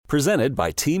Presented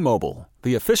by T-Mobile,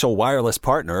 the official wireless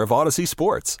partner of Odyssey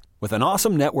Sports. With an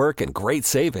awesome network and great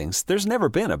savings, there's never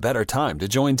been a better time to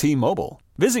join T-Mobile.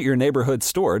 Visit your neighborhood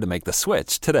store to make the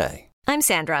switch today. I'm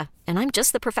Sandra, and I'm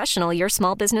just the professional your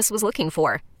small business was looking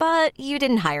for. But you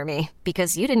didn't hire me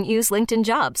because you didn't use LinkedIn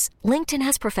Jobs. LinkedIn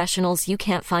has professionals you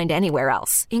can't find anywhere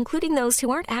else, including those who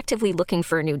aren't actively looking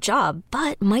for a new job,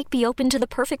 but might be open to the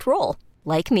perfect role,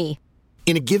 like me.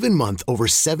 In a given month, over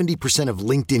 70% of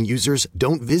LinkedIn users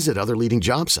don't visit other leading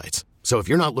job sites. So if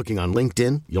you're not looking on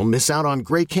LinkedIn, you'll miss out on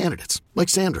great candidates like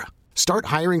Sandra. Start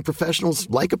hiring professionals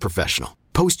like a professional.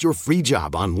 Post your free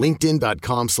job on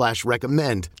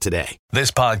linkedin.com/recommend today.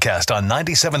 This podcast on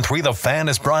 97.3 The Fan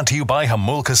is brought to you by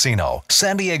Jamul Casino,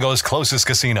 San Diego's closest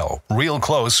casino. Real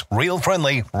close, real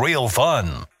friendly, real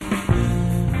fun.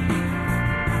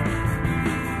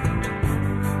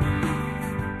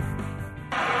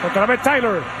 Otra vez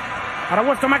Tyler. Para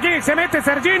Weston McKinney. Se mete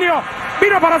Serginho.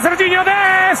 Vino para Serginho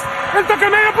Dest. El toque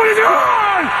medio. ¡Gol!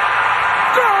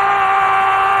 ¡Gol!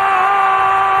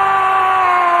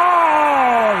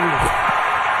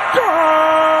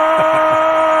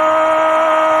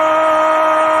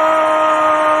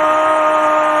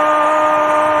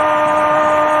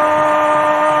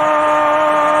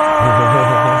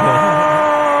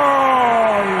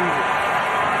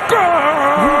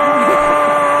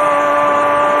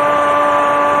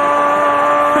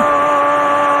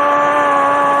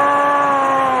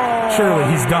 Surely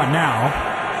he's done now.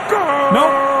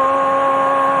 Nope.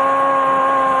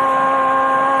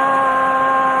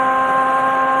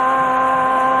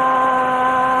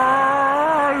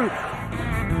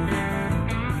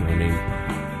 I mean,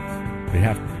 we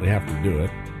have to do it.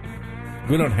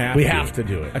 We don't have We to. have to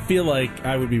do it. I feel like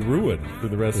I would be ruined for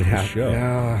the rest of the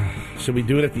show. Should we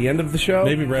do it at the end of the show?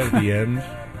 Maybe right at the end.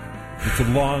 It's a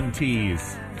long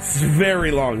tease. It's a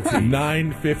very long tease.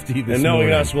 9:50 this morning. And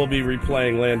knowing us, we'll be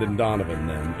replaying Landon Donovan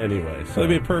then anyway. So That'd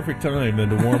be a perfect time then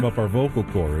to warm up our vocal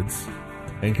cords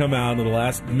and come out in the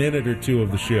last minute or two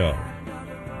of the show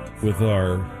with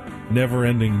our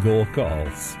never-ending goal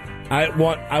calls.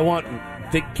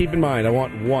 Keep in mind, I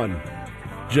want one.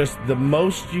 Just the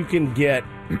most you can get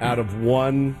out of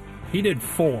one. He did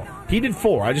 4. He did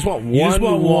 4. I just want one. You just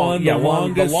want one. Yeah,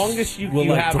 the longest you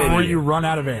we'll have before in you run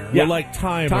out of air. We'll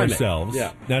time it. ourselves.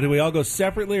 Yeah. Now, do we all go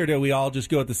separately or do we all just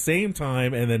go at the same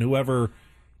time and then whoever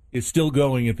is still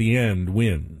going at the end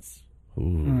wins?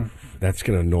 Ooh, that's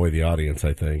going to annoy the audience,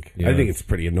 I think. Yeah. I think it's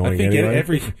pretty annoying I think anyway.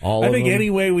 any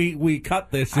way we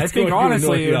cut this, I it's think going to annoy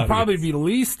honestly the it would audience. probably be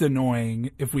least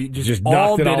annoying if we just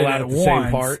all knocked it did all it out at at the same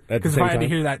once. part, at the Because if same I had to time.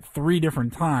 hear that 3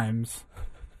 different times,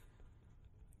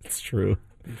 It's true.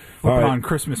 put All right. on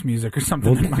Christmas music or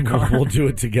something in my car. We'll do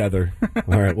it together.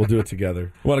 All right, we'll do it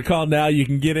together. Want to call now? You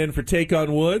can get in for Take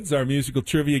on Woods, our musical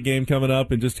trivia game coming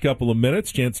up in just a couple of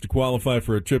minutes. Chance to qualify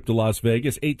for a trip to Las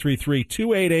Vegas.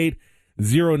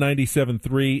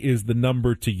 833-288-0973 is the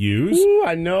number to use. Ooh,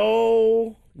 I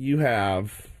know you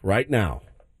have, right now,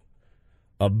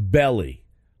 a belly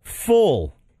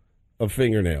full of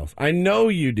fingernails. I know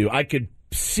you do. I could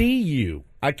see you.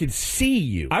 I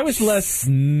I was less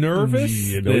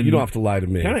nervous. You don't have to lie to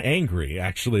me. Kind of angry,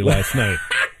 actually, last night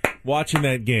watching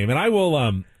that game. And I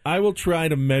will try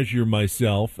to measure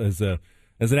myself as an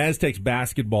Aztecs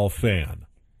basketball fan.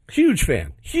 Huge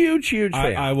fan. Huge fan.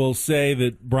 I will say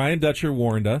that Brian Dutcher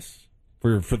warned us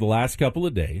for the last couple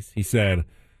of days. He said,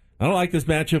 I don't like this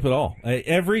matchup at all.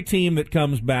 Every team that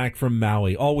comes back from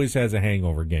Maui always has a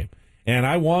hangover game. And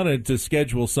I wanted to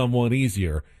schedule someone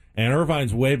easier. And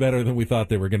Irvine's way better than we thought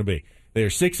they were going to be. They're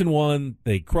 6-1.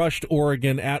 They crushed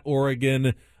Oregon at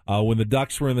Oregon when the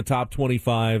Ducks were in the top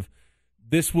 25.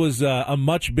 This was a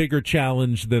much bigger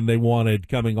challenge than they wanted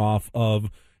coming off of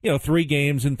 3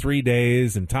 games in 3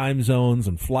 days and time zones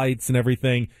and flights and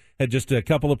everything. Had just a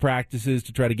couple of practices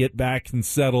to try to get back and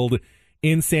settled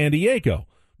in San Diego.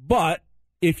 But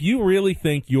if you really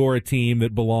think you're a team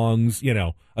that belongs,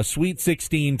 a Sweet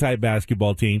 16 type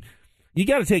basketball team, you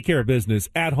got to take care of business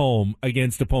at home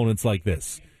against opponents like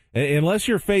this. Unless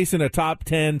you're facing a top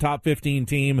 10, top 15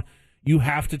 team, you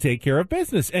have to take care of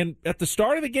business. And at the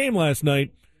start of the game last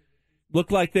night,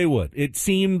 looked like they would. It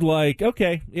seemed like,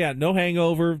 okay, yeah, no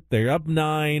hangover. They're up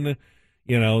 9.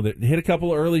 They hit a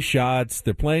couple of early shots.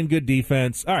 They're playing good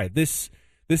defense. All right, this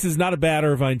is not a bad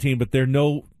Irvine team, but they're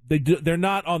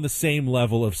not on the same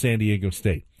level of San Diego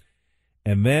State.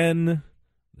 And then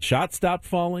the shots stopped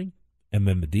falling. And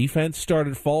then the defense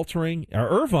started faltering.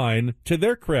 Irvine, to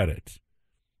their credit,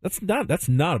 that's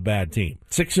not a bad team.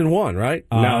 6-1, right?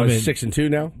 Now it's 6-2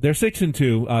 now? They're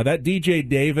 6-2. That DJ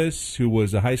Davis, who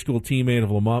was a high school teammate of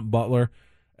Lamont Butler,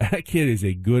 that kid is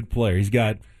a good player. He's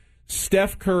got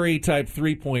Steph Curry type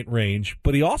 3-point range,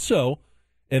 but he also,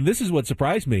 and this is what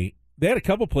surprised me, they had a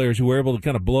couple players who were able to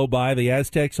kind of blow by the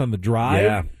Aztecs on the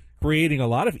drive, creating a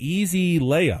lot of easy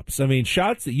layups. I mean,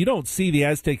 shots that you don't see the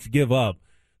Aztecs give up,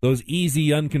 those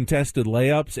easy, uncontested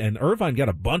layups, and Irvine got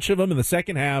a bunch of them in the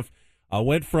second half,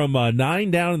 went from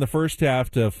 9 down in the first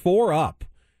half to 4 up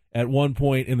at one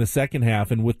point in the second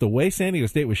half, and with the way San Diego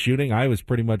State was shooting, I was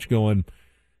pretty much going,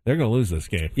 they're going to lose this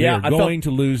game. Yeah, they're going to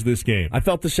lose this game. I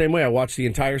felt the same way. I watched the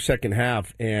entire second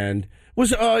half, and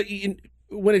was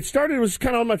when it started, it was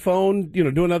kind of on my phone,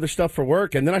 doing other stuff for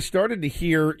work, and then I started to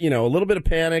hear, a little bit of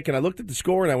panic, and I looked at the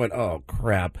score, and I went, oh,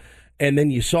 crap. And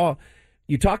then you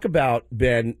talk about,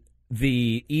 Ben,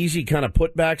 the easy kind of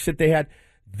putbacks that they had.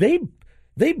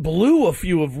 They blew a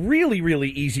few of really, really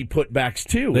easy putbacks,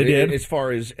 too. They did. As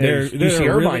far as UC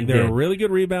Irvine did. They're a really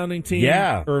good rebounding team.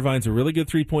 Yeah. Irvine's a really good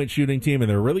 3-point shooting team, and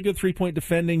they're a really good 3-point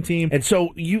defending team. And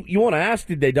so you want to ask,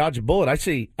 did they dodge a bullet? I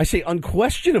say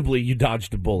unquestionably you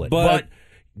dodged a bullet. But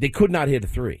they could not hit a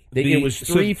three. It was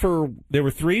three for... They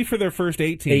were 3 for their first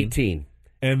 18.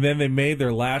 And then they made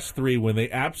their last 3 when they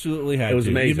absolutely had to. It was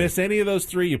amazing. You miss any of those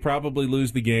 3, you probably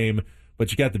lose the game.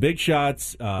 But you got the big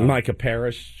shots. Micah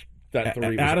Parrish...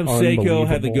 Adam Seiko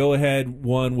had the go-ahead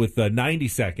one with 90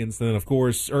 seconds. And then, of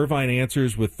course, Irvine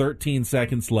answers with 13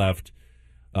 seconds left.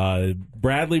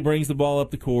 Bradley brings the ball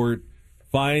up the court,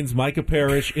 finds Micah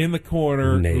Parrish in the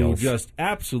corner, who just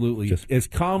absolutely, as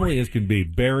calmly as can be,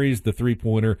 buries the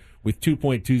three-pointer with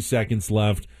 2.2 seconds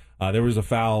left. There was a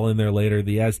foul in there later.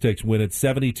 The Aztecs win it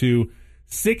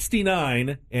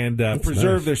 72-69 and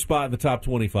preserve their spot in the top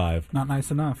 25. Not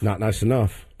nice enough. Not nice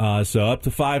enough. So up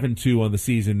to 5-2 on the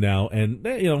season now, and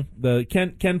the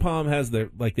Ken Palm has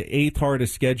the 8th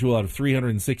hardest schedule out of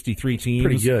 363 teams.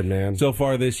 Pretty good, man. So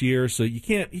far this year, so you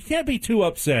can't be too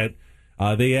upset.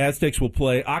 The Aztecs will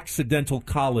play Occidental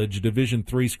College, Division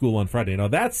III school on Friday. Now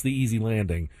that's the easy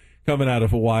landing coming out of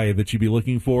Hawaii that you'd be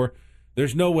looking for.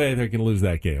 There's no way they're going to lose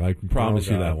that game. I can promise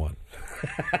you that one.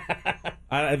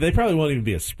 They probably won't even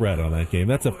be a spread on that game.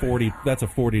 That's a 40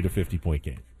 to 50 point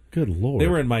game. Good Lord. They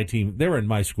were in my team. They were in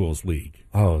my school's league.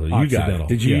 Oh, you got it.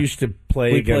 Did you used to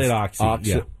play against played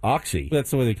Oxy? Oxy. That's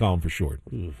the way they call them for short.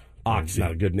 Oxy.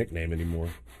 Not a good nickname anymore.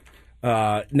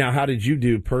 Now, how did you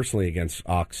do personally against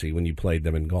Oxy when you played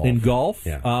them in golf? In golf?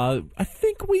 Yeah. I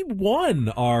think we won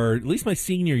at least my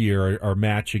senior year, our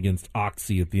match against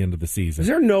Oxy at the end of the season. Is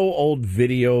there no old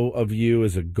video of you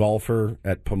as a golfer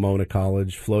at Pomona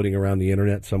College floating around the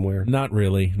internet somewhere? Not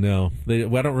really, no. I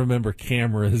don't remember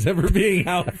cameras ever being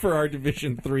out for our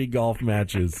Division III golf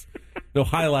matches. No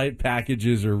highlight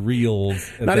packages or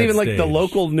reels. Not even stage. Like the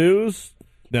local news?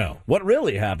 No. What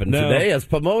really happened today as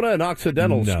Pomona and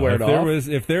Occidental squared off?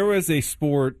 If there was a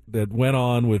sport that went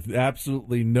on with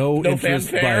absolutely no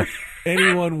interest fanfare by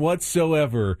anyone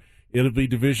whatsoever, it'll be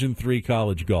Division III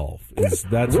college golf.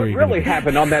 That's what really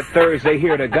happened on that Thursday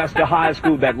here at Augusta High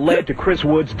School that led to Chris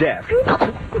Wood's death?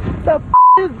 The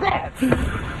is that?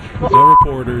 No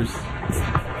reporters.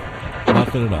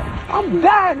 Nothing at all. I'm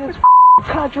dying in this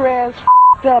country ass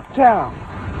up town.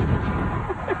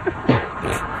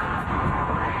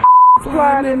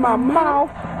 Flying in my mouth.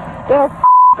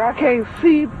 I can't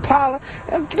see pollen.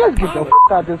 Let's get the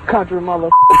out this country,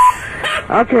 mother.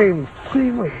 I can't even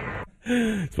see me.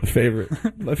 It's my favorite.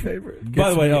 My favorite. By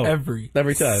the way, every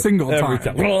time. Single every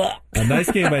time. A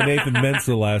nice game by Nathan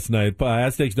Mensah last night.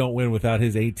 Aztecs don't win without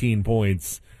his 18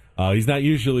 points. He's not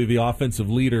usually the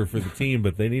offensive leader for the team,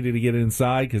 but they needed to get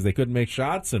inside because they couldn't make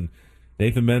shots, and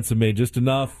Nathan Mensah made just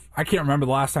enough. I can't remember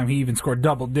the last time he even scored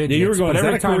double digits. Yeah, you were going, is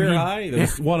that a career high?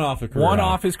 There's one off a career One high.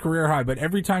 off his career high, but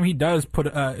every time he does put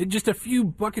just a few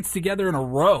buckets together in a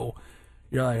row,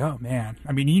 you're like, oh, man.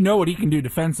 I mean, you know what he can do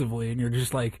defensively, and you're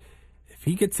just like, if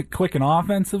he gets it clicking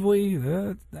offensively,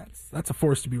 that's a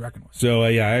force to be reckoned with. So,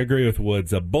 I agree with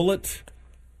Woods. A bullet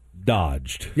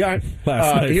dodged. Yeah,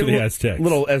 last night for the Aztecs.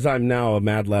 Little, as I'm now a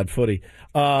Mad Lad Footy.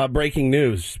 Breaking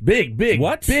news. Big breaking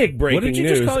news. What did you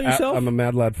just call yourself? I'm a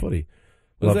Mad Lad Footy.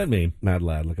 What does that mean? Mad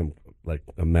lad, like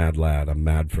a mad lad. I'm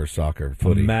mad for soccer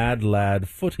footy. A mad lad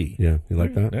footy. Yeah, you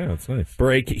like that? Yeah, that's nice.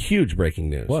 Huge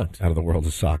breaking news. What? Out of the world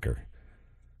of soccer.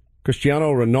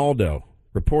 Cristiano Ronaldo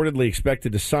reportedly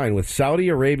expected to sign with Saudi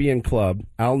Arabian club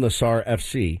Al Nassr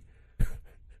FC.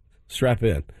 Strap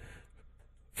in.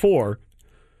 For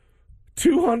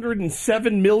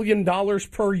 $207 million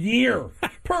per year.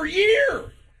 Per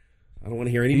year! I don't want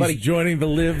to hear anybody joining the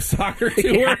Live Soccer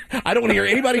Tour. Yeah, I don't want to hear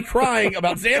anybody crying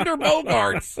about Xander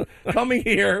Bogaerts coming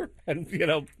here and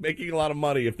making a lot of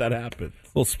money if that happens.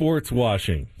 Well, sports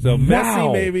washing. So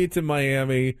Messi maybe to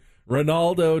Miami,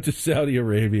 Ronaldo to Saudi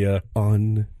Arabia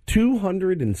on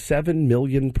 $207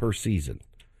 million per season.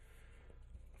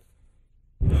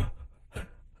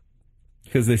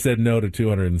 Because they said no to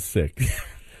 206.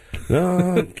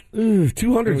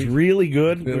 200 is really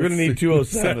good. We're going to need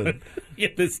 207.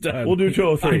 Get this done. We'll do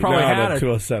 203. I probably had a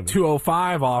 207.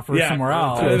 205 offer somewhere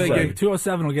else.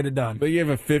 207 will get it done. But you have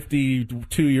a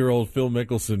 52-year-old Phil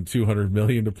Mickelson, $200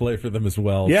 million to play for them as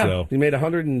well. Yeah, so. he made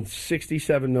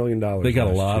 $167 million. They got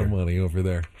a lot of money over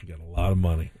there. They got a lot of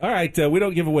money. All right, we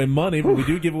don't give away money, but we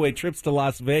do give away trips to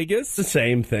Las Vegas. It's the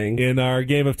same thing. In our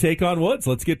game of Take on Woods.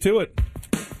 Let's get to it.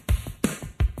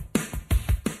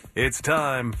 It's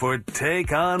time for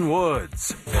Take on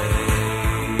Woods.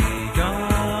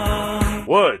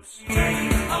 Woods.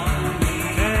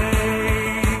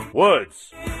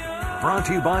 Woods. Brought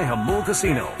to you by Jamul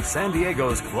Casino, San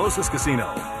Diego's closest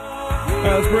casino.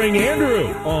 Let's bring Andrew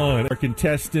on, our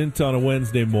contestant on a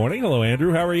Wednesday morning. Hello,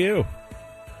 Andrew. How are you?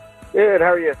 Good.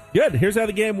 How are you? Good. Here's how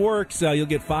the game works. You'll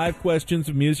get 5 questions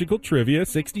of musical trivia,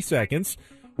 60 seconds.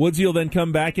 Woodsy will then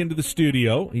come back into the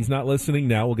studio. He's not listening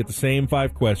now. We'll get the same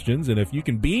 5 questions, and if you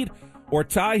can beat or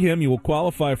tie him, you will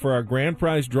qualify for our grand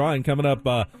prize drawing coming up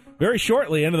very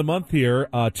shortly, end of the month here.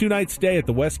 2-night stay at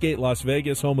the Westgate Las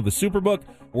Vegas, home of the Superbook,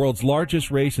 world's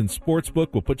largest race and sports book.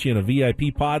 We'll put you in a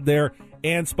VIP pod there,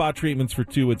 and spa treatments for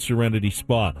 2 at Serenity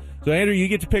Spa. So, Andrew, you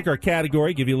get to pick our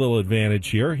category, give you a little advantage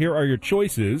here. Here are your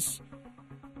choices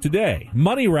today.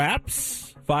 Money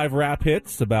raps, 5 rap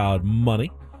hits about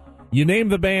money. You name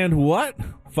the band what?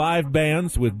 5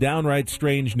 bands with downright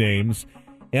strange names.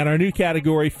 And our new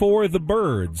category, For the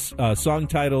Birds, song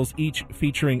titles each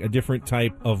featuring a different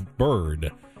type of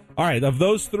bird. All right, of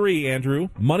those 3, Andrew,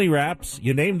 Money Raps,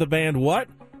 You Name the Band What?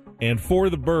 And For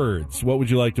the Birds, what would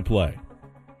you like to play?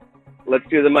 Let's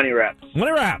do the Money Raps.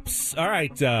 Money Raps. All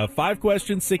right, 5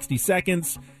 questions, 60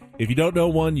 seconds. If you don't know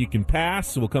one, you can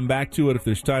pass. We'll come back to it if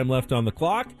there's time left on the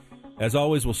clock. As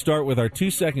always, we'll start with our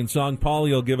 2-second song.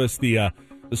 Paulie will give us the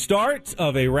start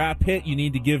of a rap hit. You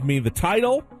need to give me the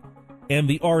title and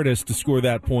the artist to score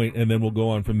that point, and then we'll go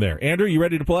on from there. Andrew, you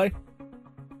ready to play?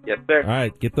 Yes, sir. All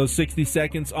right, get those 60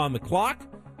 seconds on the clock.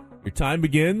 Your time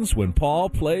begins when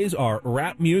Paul plays our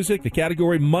rap music, the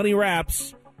category Money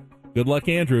Raps. Good luck,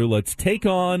 Andrew. Let's take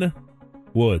on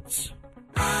Woods.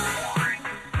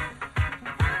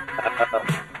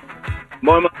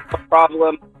 More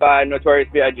Problem by Notorious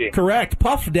B.I.G. Correct.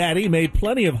 Puff Daddy made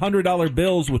plenty of $100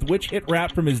 bills with which hit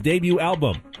rap from his debut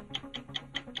album?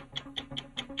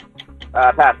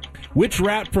 Pass. Which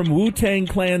rap from Wu-Tang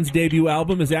Clan's debut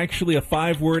album is actually a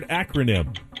 5-word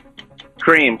acronym?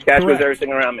 Cream. Cash was Correct.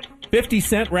 everything around me. 50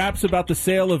 Cent raps about the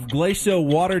sale of Glacier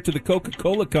water to the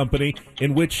Coca-Cola Company,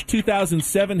 in which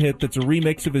 2007 hit that's a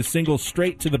remix of his single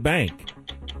Straight to the Bank?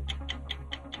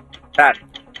 Pass.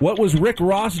 What was Rick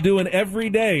Ross doing every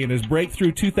day in his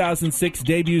breakthrough 2006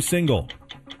 debut single?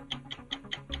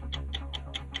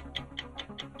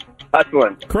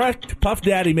 Hustling. Correct. Puff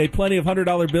Daddy made plenty of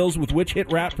 $100 bills with which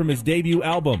hit rap from his debut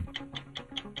album?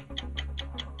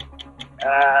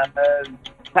 Pass.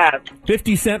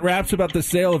 50 Cent raps about the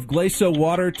sale of Glacier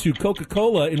water to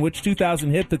Coca-Cola, in which 2000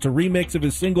 hit that's a remix of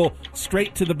his single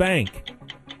Straight to the Bank?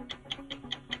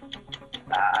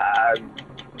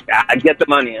 I get the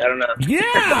money. I don't know. Yeah!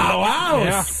 Wow!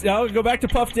 Yeah. I'll go back to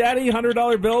Puff Daddy,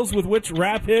 $100 bills with which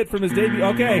rap hit from his debut.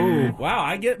 Okay. Ooh. Wow,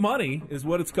 I get money is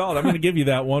what it's called. I'm going to give you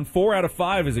that one. 4 out of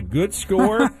 5 is a good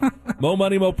score. Mo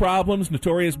Money, Mo Problems,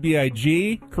 Notorious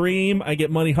B.I.G., Cream, I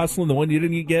Get Money, Hustling. The one you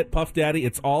didn't get, Puff Daddy,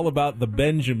 it's all about the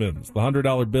Benjamins. The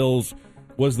 $100 bills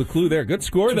was the clue there. Good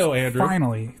score, though, Andrew.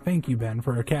 Finally. Thank you, Ben,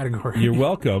 for a category. You're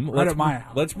welcome. Right at my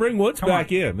house. Let's bring Woods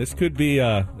back in. This could be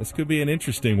an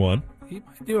interesting one. He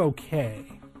might do okay.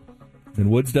 And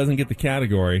Woods doesn't get the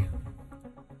category.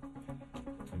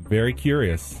 I'm very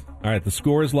curious. All right, the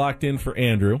score is locked in for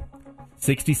Andrew.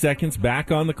 60 seconds back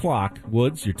on the clock.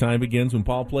 Woods, your time begins when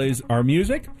Paul plays our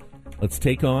music. Let's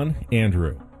take on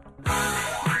Andrew.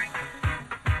 I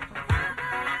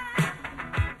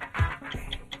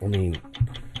mean,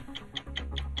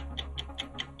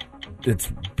 it's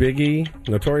Biggie,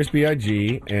 Notorious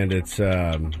B.I.G., and it's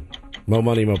Mo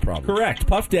Money, Mo Problems. Correct.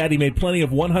 Puff Daddy made plenty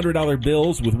of $100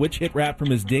 bills with which hit rap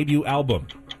from his debut album?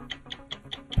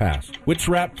 Pass. Which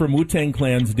rap from Wu-Tang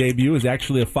Clan's debut is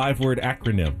actually a 5-word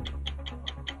acronym?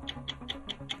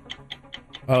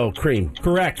 Oh, Cream.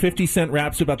 Correct. 50 Cent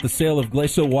raps about the sale of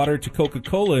Glacier water to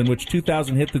Coca-Cola, in which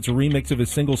 2000 hit that's a remix of his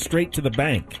single Straight to the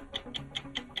Bank?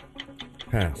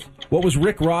 Pass. What was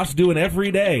Rick Ross doing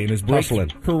every day in his breakthrough?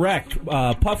 Hustling. Correct.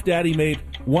 Puff Daddy made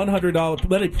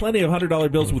plenty of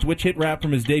 $100 bills with which hit rap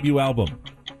from his debut album?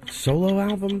 Solo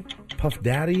album? Puff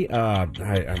Daddy? I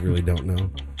really don't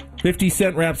know. 50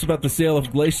 Cent raps about the sale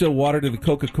of Glacier water to the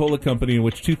Coca-Cola Company, in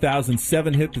which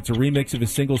 2007 hit that's a remix of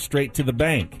his single Straight to the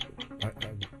Bank.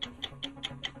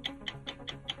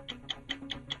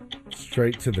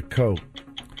 Straight to the coat.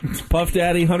 Puff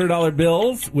Daddy $100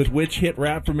 bills with which hit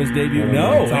rap from his debut?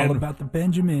 No. It's all about the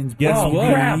Benjamins. Guess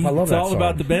what? Crap. I love it's that all song.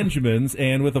 about the Benjamins.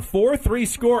 And with a 4-3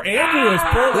 score, Andrew has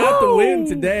pulled out the win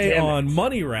today on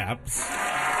Money Raps.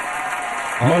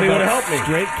 Money would have helped me.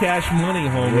 Straight cash money,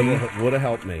 homie. Would have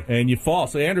helped me. And you fall.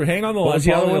 So, Andrew, hang on the line. What was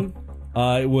the other one?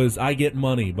 It was I Get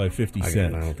Money by 50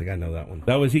 Cent. I don't think I know that one.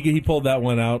 That was he pulled that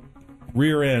one out.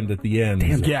 Rear end at the end.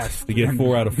 Yes. To get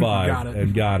 4 out of 5. Got it.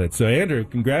 And got it. So, Andrew,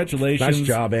 congratulations. Nice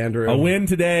job, Andrew. A win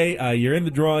today. You're in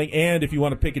the drawing. And if you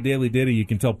want to pick a Daily Ditty, you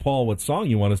can tell Paul what song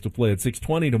you want us to play at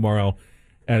 6:20 tomorrow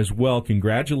as well.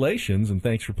 Congratulations, and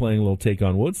thanks for playing a little Take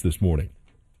on Woods this morning.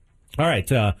 All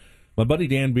right. My buddy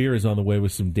Dan Beer is on the way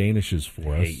with some Danishes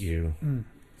for us. Hate you.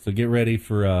 So get ready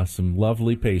for some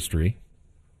lovely pastry.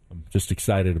 I'm just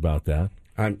excited about that.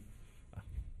 I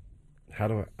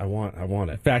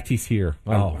want it. In fact, he's here.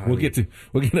 We'll get a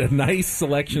nice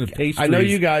selection of pastries. I know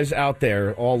you guys out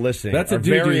there all listening are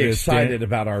very excited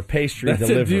about our pastry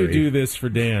delivery. Do this for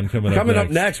Dan coming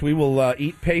up next. We will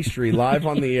eat pastry live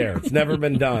on the air. It's never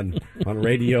been done on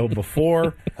radio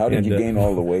before. How did you gain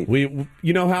all the weight?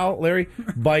 You know how, Larry?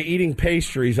 By eating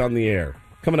pastries on the air.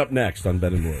 Coming up next on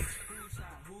Ben and Woods.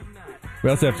 We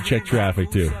also have to check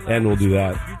traffic, too. And we'll do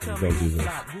that. Don't do this.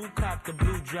 The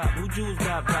blue drop, who Jews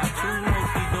got back? Two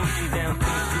mostly Dolce down to the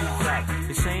blue drop.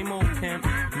 The same old pimp,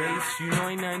 Mace, you know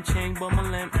ain't nothing changed but my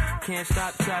limp. Can't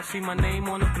stop till I see my name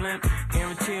on the blimp.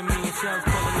 Guarantee a million shells,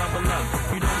 pull a level up.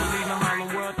 You don't believe in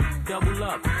Harlem World? Double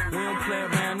up. We don't play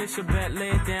around, it's a bet, lay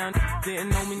it down. Didn't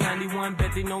know me 91,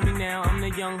 bet they know me now. I'm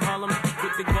the young Harlem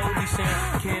with the Goldie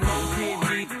sound. Can't hold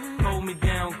PNG, hold me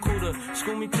down, cooler.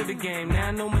 School me to the game, now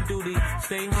I know my duty.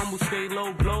 Stay humble, stay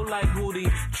low, blow like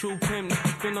Hootie. True pimp,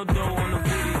 spin no dough on the booty.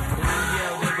 And then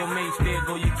yell, there go Mace, there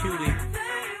go you cutie.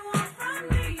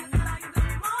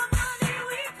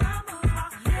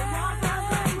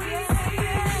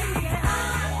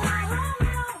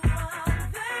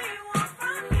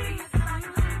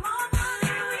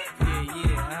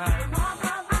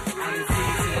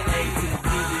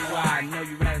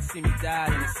 See me die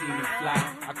than to see me fly.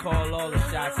 I call all the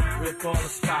shots, rip all the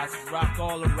spots, rock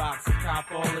all the rocks,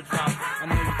 cop all the drops. I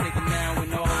know you thinking now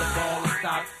when all the ball is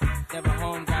stopped. Never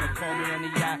home, gotta call me on the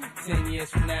yacht. 10 years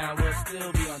from now, we'll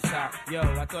still be on top. Yo,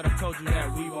 I thought I told you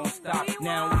that we won't stop.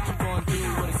 Now what you gonna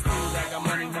do when it's cool? I got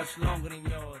money much longer than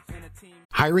yours.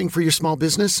 Hiring for your small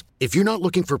business? If you're not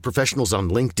looking for professionals on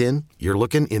LinkedIn, you're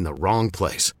looking in the wrong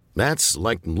place. That's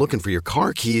like looking for your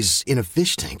car keys in a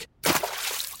fish tank.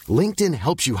 LinkedIn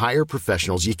helps you hire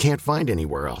professionals you can't find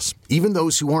anywhere else, even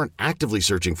those who aren't actively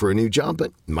searching for a new job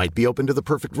but might be open to the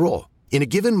perfect role. In a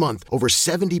given month, over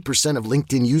 70% of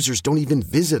LinkedIn users don't even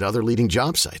visit other leading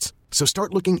job sites. So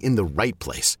start looking in the right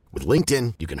place. With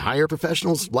LinkedIn, you can hire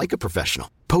professionals like a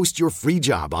professional. Post your free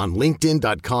job on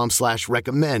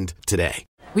linkedin.com/recommend today.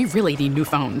 We really need new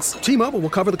phones. T-Mobile will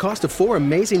cover the cost of 4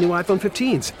 amazing new iPhone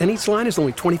 15s, and each line is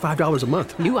only $25 a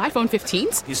month. New iPhone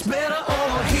 15s? It's better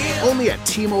over here. Only at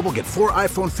T-Mobile, get 4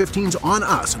 iPhone 15s on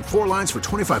us and 4 lines for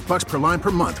 $25 per line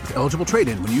per month with eligible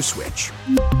trade-in when you switch.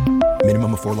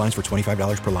 Minimum of 4 lines for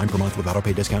 $25 per line per month with auto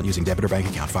pay discount using debit or bank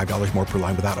account. $5 more per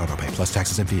line without auto pay, plus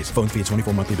taxes and fees. Phone fee at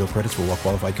 24 monthly bill credits for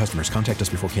well-qualified customers. Contact us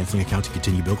before canceling account to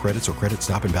continue bill credits or credit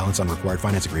stop and balance on required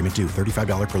finance agreement due.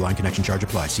 $35 per line connection charge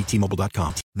applies. See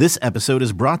T-Mobile.com. This episode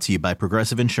is brought to you by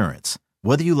Progressive Insurance.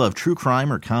 Whether you love true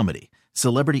crime or comedy,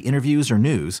 celebrity interviews or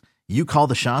news, you call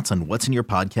the shots on what's in your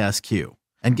podcast queue.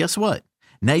 And guess what?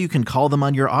 Now you can call them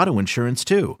on your auto insurance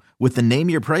too with the Name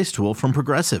Your Price tool from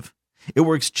Progressive. It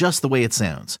works just the way it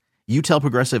sounds. You tell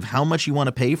Progressive how much you want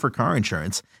to pay for car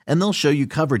insurance, and they'll show you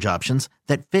coverage options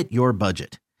that fit your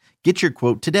budget. Get your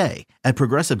quote today at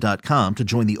Progressive.com to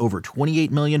join the over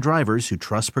 28 million drivers who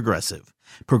trust Progressive.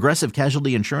 Progressive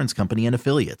Casualty Insurance Company and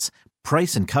Affiliates.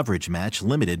 Price and coverage match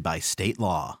limited by state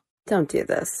law. Don't do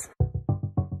this.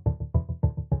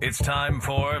 It's time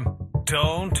for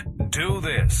Don't Do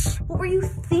This. What were you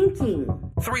thinking?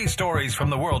 3 stories from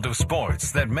the world of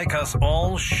sports that make us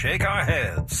all shake our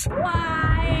heads. How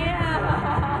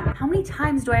many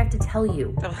times do I have to tell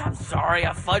you? I'm sorry,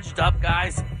 I fudged up,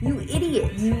 guys. You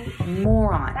idiot, you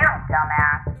moron.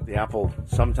 Dumbass. The apple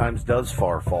sometimes does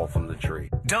fall from the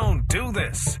tree. Don't do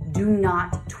this. Do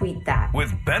not tweet that.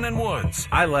 With Ben and Woods.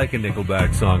 I like a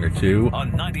Nickelback song or two.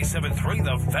 On 97.3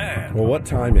 The Fan. Well, what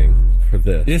timing for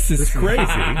this? This is crazy.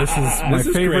 This is my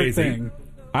favorite crazy. thing.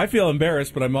 I feel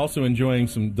embarrassed, but I'm also enjoying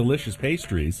some delicious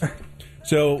pastries.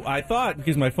 So I thought,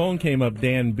 because my phone came up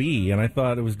Dan B, and I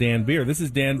thought it was Dan Beer. This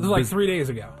is Dan. This was like 3 days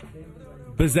ago.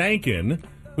 Bazankin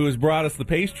who has brought us the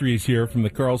pastries here from the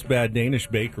Carlsbad Danish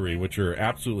Bakery, which are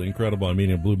absolutely incredible. I'm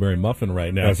eating a blueberry muffin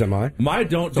right now. As am I.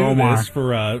 Don't do this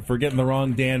for getting the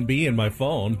wrong Dan B in my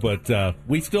phone, but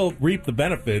we still reap the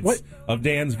benefits of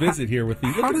Dan's visit here with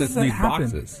these. Look at these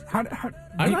boxes. How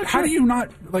do you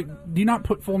not do you not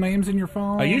put full names in your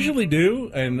phone? I usually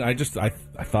do, and I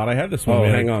thought I had this one. Oh,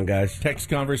 hang on, guys. Text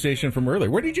conversation from earlier.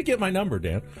 Where did you get my number,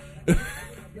 Dan?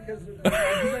 Because you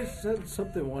guys said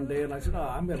something one day, and I said,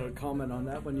 I'm going to comment on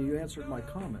that when you answered my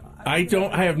comment. I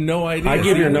have no idea. I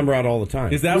give your number out all the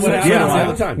time. Is that what happens? Yeah,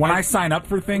 all the time. When I sign up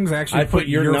for things, I actually put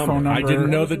your phone number. I didn't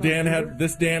know that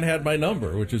Dan had my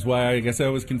number, which is why I guess I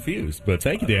was confused. But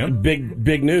thank you, Dan.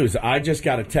 Big news. I just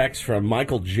got a text from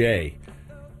Michael J.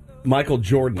 Michael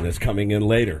Jordan is coming in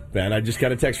later, Ben. I just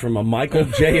got a text from a Michael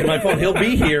J. in my phone. He'll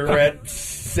be here at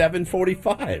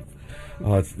 7:45.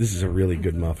 Oh, this is a really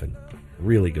good muffin.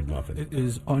 Really good muffin. It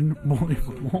is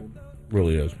unbelievable.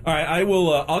 Really is. All right, I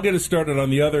will. I'll get us started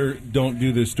on the other Don't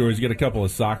Do This stories. Get a couple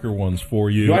of soccer ones for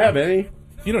you. Do I have any?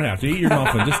 You don't have to. Eat your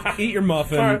muffin. Just eat your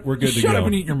muffin. Right, we're good to go. Shut up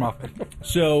and eat your muffin.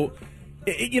 So,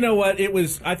 you know what?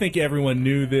 I think everyone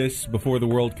knew this before the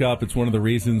World Cup. It's one of the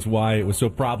reasons why it was so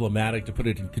problematic to put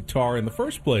it in Qatar in the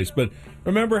first place. But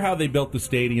remember how they built the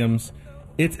stadiums?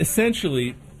 It's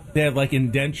essentially, they have like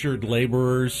indentured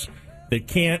laborers. They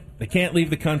can't leave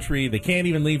the country. They can't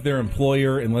even leave their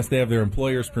employer unless they have their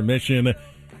employer's permission.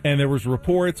 And there was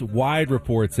wide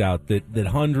reports out that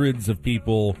hundreds of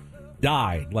people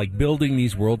died, like building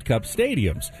these World Cup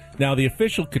stadiums. Now, the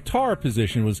official Qatar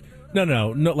position was, no,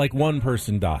 like one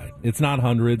person died. It's not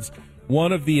hundreds.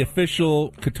 One of the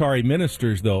official Qatari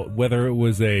ministers, though, whether it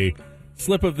was a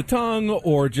slip of the tongue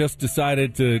or just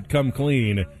decided to come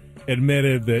clean,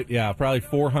 admitted that, probably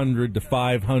 400 to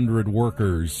 500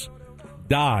 workers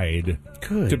died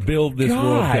to build this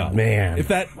World Cup. Man. If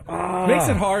that makes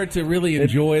it hard to really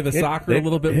enjoy the soccer a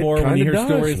little bit more when you hear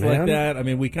stories like that. I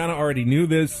mean, we kind of already knew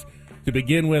this to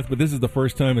begin with, but this is the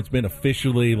first time it's been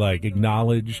officially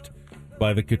acknowledged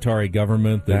by the Qatari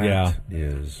government. That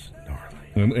is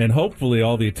gnarly. And hopefully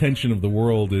all the attention of the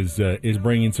world is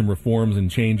bringing some reforms and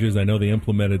changes. I know they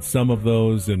implemented some of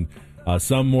those and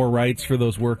some more rights for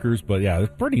those workers, but it's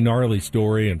a pretty gnarly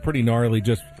story and pretty gnarly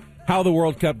just how the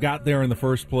World Cup got there in the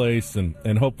first place,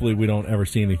 and hopefully we don't ever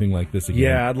see anything like this again.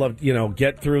 Yeah, I'd love to,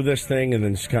 get through this thing and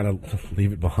then just kind of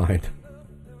leave it behind.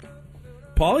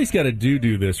 Paulie's got a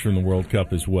do this from the World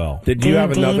Cup as well. Did you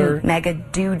have another mega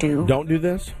do? Don't do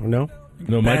this or no?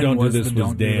 No, my Ben don't do was this the was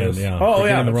don't do Dan. this. Yeah. Oh,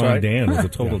 yeah, the that's wrong right. Dan was a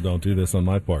total don't do this on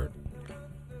my part.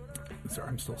 Sorry,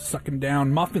 I'm still sucking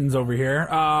down muffins over here.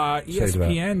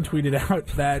 ESPN tweeted out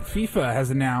that FIFA has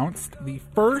announced the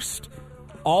first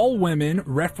all-women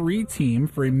referee team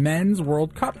for a men's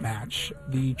World Cup match.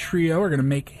 The trio are going to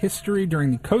make history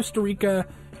during the Costa Rica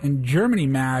and Germany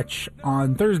match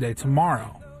on Thursday,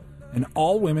 tomorrow. An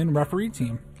all-women referee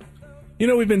team. You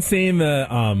know, we've been seeing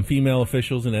the female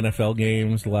officials in NFL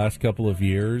games the last couple of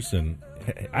years, and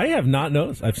I have not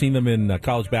noticed. I've seen them in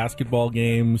college basketball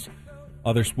games,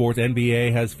 other sports.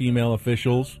 NBA has female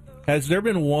officials. Has there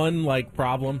been one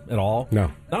problem at all?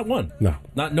 No. Not one. No.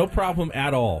 No problem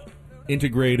at all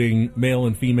integrating male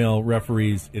and female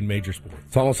referees in major sports.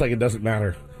 It's almost like it doesn't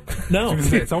matter. No.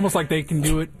 It's almost like they can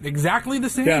do it exactly the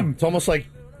same. Yeah, it's almost like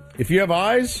if you have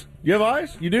eyes,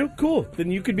 you do? Cool.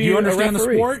 Then you could be you understand a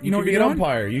referee. The sport? You know could what be you're an doing?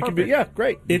 umpire. You could Perfect. be,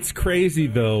 great. It's crazy,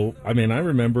 though. I mean, I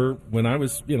remember when I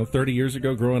was, 30 years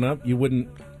ago growing up, you wouldn't...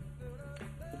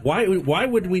 Why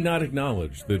would we not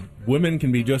acknowledge that women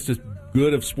can be just as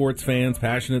good of sports fans,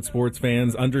 passionate sports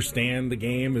fans, understand the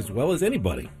game as well as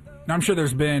anybody? Now, I'm sure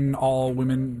there's been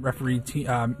all-women referee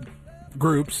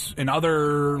groups in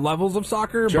other levels of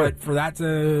soccer, Sure. but for that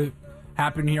to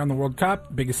happen here on the World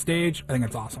Cup, biggest stage, I think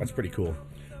that's awesome. That's pretty cool.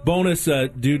 Bonus,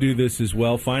 do this as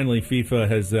well. Finally, FIFA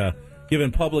has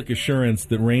given public assurance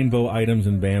that rainbow items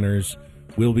and banners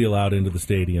will be allowed into the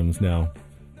stadiums now.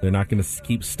 They're not going to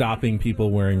keep stopping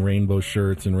people wearing rainbow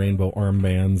shirts and rainbow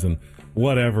armbands and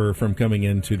whatever from coming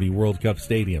into the World Cup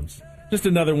stadiums. Just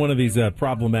another one of these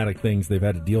problematic things they've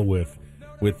had to deal with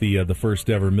the first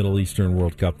ever Middle Eastern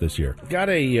World Cup this year. Got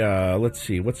a, let's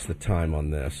see, what's the time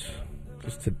on this?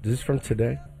 Is this from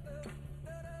today?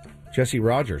 Jesse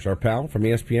Rogers, our pal from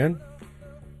ESPN,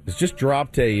 has just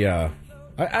dropped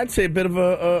I'd say a bit of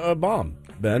a bomb,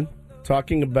 Ben,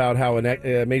 talking about how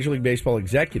a Major League Baseball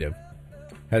executive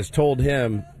has told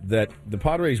him that the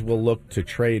Padres will look to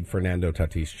trade Fernando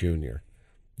Tatis Jr.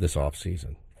 this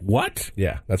offseason. What?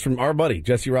 Yeah, that's from our buddy,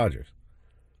 Jesse Rogers.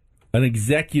 An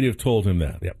executive told him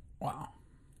that? Yep. Wow.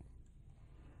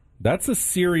 That's a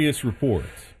serious report.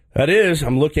 That is.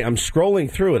 I'm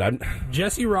scrolling through it.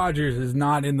 Jesse Rogers is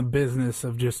not in the business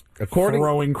of just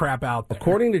throwing crap out there.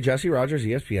 According to Jesse Rogers,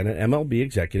 ESPN, an MLB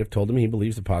executive told him he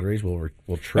believes the Padres will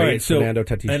trade Fernando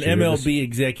Tatis Jr. An MLB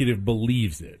executive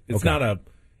believes it. It's Okay.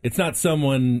 It's not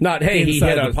someone. Not hey, he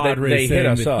hit us. They hit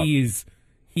us up.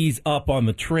 He's up on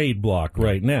the trade block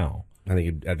right now. I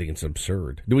think it's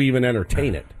absurd. Do we even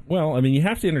entertain it? Well, I mean, you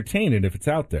have to entertain it if it's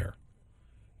out there.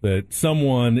 That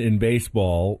someone in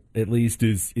baseball at least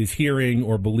is hearing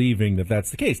or believing that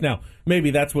that's the case. Now, maybe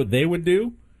that's what they would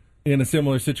do in a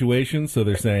similar situation. So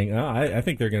they're saying, I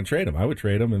think they're going to trade him. I would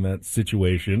trade him in that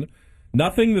situation.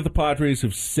 Nothing that the Padres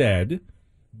have said,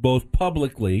 both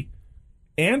publicly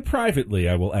and privately,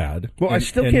 I will add. Well, I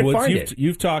still can't find it.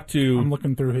 You've talked to. I'm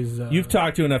looking through his. You've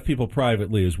talked to enough people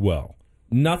privately as well.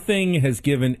 Nothing has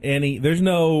given any. There's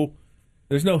no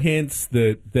hints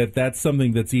that that's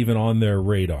something that's even on their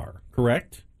radar.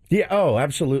 Correct? Yeah. Oh,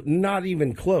 absolutely. Not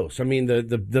even close. I mean,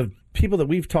 the people that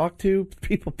we've talked to,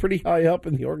 people pretty high up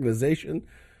in the organization,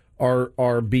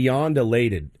 are beyond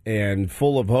elated and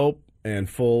full of hope and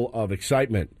full of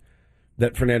excitement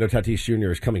that Fernando Tatis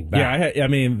Jr. is coming back. Yeah, I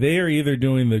mean, they are either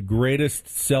doing the greatest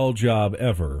sell job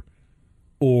ever,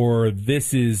 or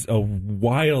this is a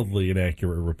wildly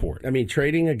inaccurate report. I mean,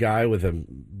 trading a guy with a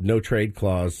no-trade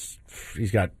clause,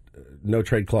 he's got no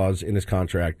trade clause in his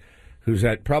contract, who's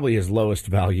at probably his lowest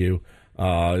value,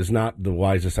 is not the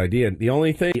wisest idea. The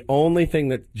only thing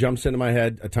that jumps into my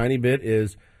head a tiny bit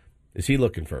is he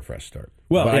looking for a fresh start?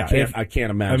 Well, but yeah, I can't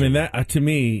imagine. I mean, that to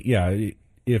me, yeah.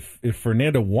 If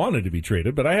Fernando wanted to be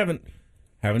traded, but I haven't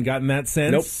gotten that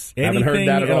sense. Nope, haven't heard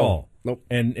that at all. Nope.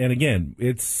 And again,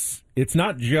 it's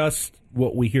not just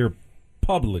what we hear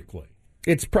publicly.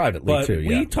 It's privately but too.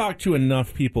 Yeah. We talk to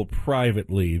enough people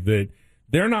privately that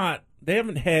they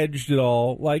haven't hedged at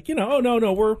all. Like,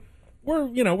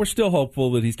 we're still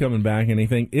hopeful that he's coming back.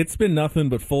 Anything. It's been nothing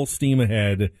but full steam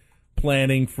ahead,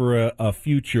 planning for a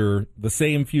future, the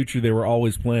same future they were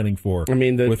always planning for. I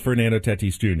mean, with Fernando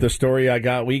Tatis Jr. The story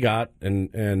we got, and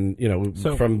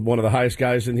from one of the highest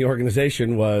guys in the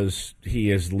organization was he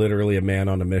is literally a man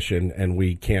on a mission, and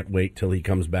we can't wait till he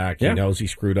comes back. Yeah. He knows he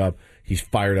screwed up. He's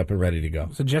fired up and ready to go.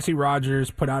 So Jesse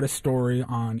Rogers put out a story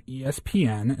on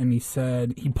ESPN, and he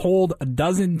said he polled a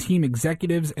dozen team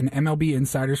executives and MLB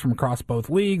insiders from across both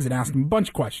leagues and asked them a bunch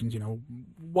of questions.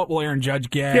 What will Aaron Judge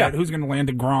get? Yeah. Who's going to land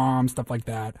DeGrom? Stuff like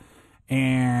that.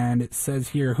 And it says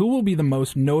here, who will be the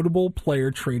most notable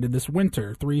player traded this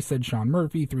winter? 3 said Sean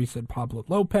Murphy, 3 said Pablo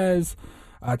Lopez,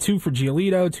 2 for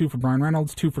Giolito, 2 for Brian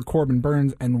Reynolds, 2 for Corbin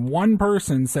Burns, and 1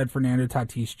 person said Fernando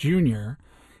Tatis Jr.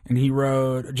 And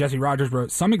Jesse Rogers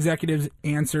wrote, some executives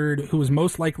answered who was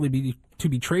most likely to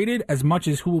be traded as much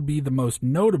as who will be the most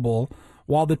notable,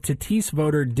 while the Tatis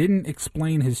voter didn't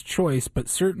explain his choice, but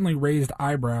certainly raised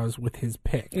eyebrows with his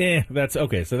pick. Yeah, that's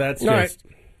okay. So that's just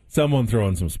someone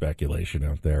throwing some speculation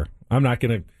out there. I'm not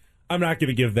gonna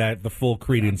give that the full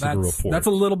credence of the report. That's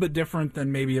a little bit different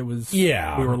than maybe it was.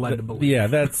 Yeah, we were led to believe. Yeah,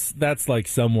 that's like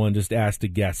someone just asked to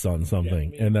guess on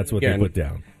something, and that's what they put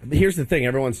down. Here's the thing: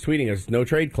 everyone's tweeting us no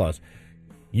trade clause.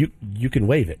 You can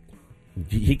waive it.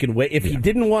 He can wait if he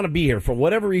didn't want to be here for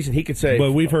whatever reason. He could say,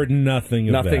 but we've heard nothing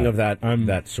of that.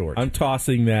 That sort. I'm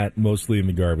tossing that mostly in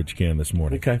the garbage can this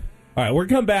morning. Okay. All right, we're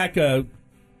coming back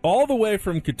all the way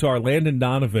from Qatar. Landon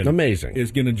Donovan, amazing,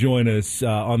 is going to join us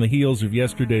on the heels of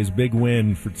yesterday's big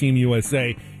win for Team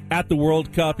USA at the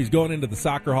World Cup. He's going into the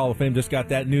Soccer Hall of Fame. Just got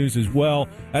that news as well.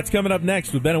 That's coming up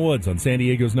next with Ben and Woods on San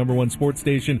Diego's #1 sports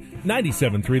station,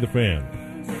 97.3 The Fan.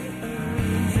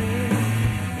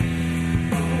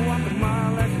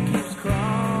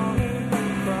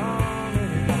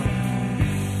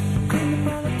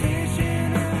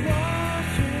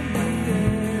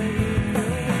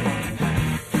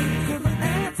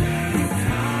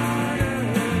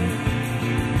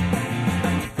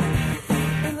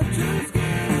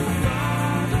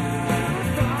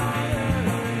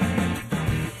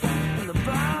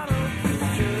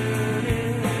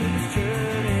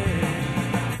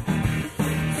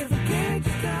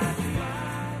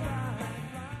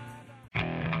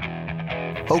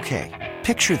 Okay,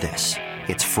 picture this.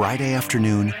 It's Friday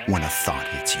afternoon when a thought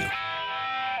hits you.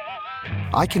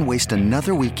 I can waste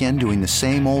another weekend doing the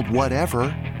same old whatever,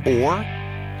 or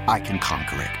I can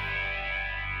conquer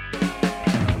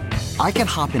it. I can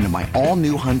hop into my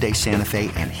all-new Hyundai Santa Fe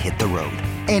and hit the road.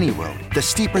 Any road. The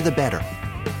steeper, the better.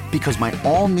 Because my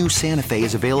all-new Santa Fe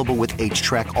is available with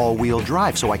H-Track all-wheel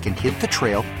drive, so I can hit the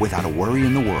trail without a worry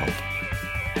in the world.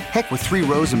 Heck, with 3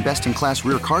 rows and best-in-class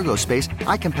rear cargo space,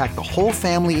 I can pack the whole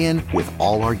family in with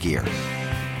all our gear.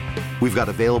 We've got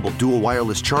available dual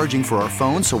wireless charging for our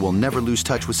phones, so we'll never lose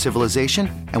touch with civilization,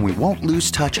 and we won't lose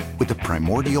touch with the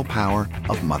primordial power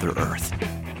of Mother Earth.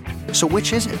 So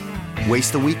which is it?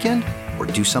 Waste the weekend or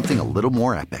do something a little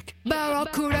more epic?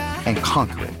 And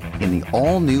conquer it in the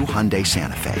all-new Hyundai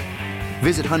Santa Fe.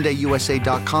 Visit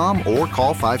HyundaiUSA.com or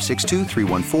call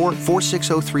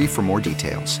 562-314-4603 for more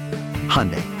details.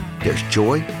 Hyundai, there's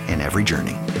joy in every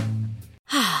journey.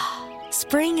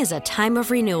 Spring is a time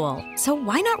of renewal, so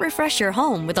why not refresh your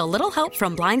home with a little help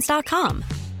from Blinds.com?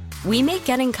 We make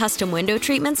getting custom window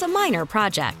treatments a minor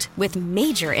project with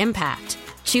major impact.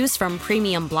 Choose from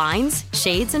premium blinds,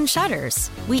 shades, and shutters.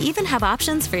 We even have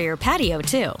options for your patio,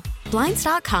 too.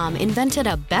 Blinds.com invented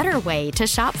a better way to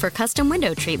shop for custom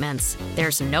window treatments.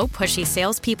 There's no pushy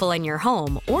salespeople in your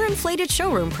home or inflated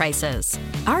showroom prices.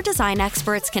 Our design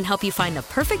experts can help you find the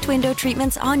perfect window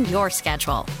treatments on your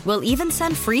schedule. We'll even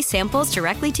send free samples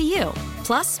directly to you.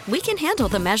 Plus, we can handle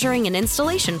the measuring and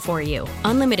installation for you.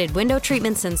 Unlimited window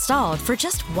treatments installed for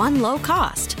just one low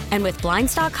cost. And with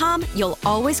Blinds.com, you'll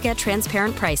always get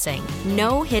transparent pricing.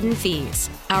 No hidden fees.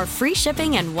 Our free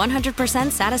shipping and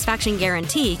 100% satisfaction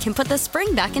guarantee can put the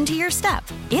spring back into your step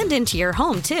and into your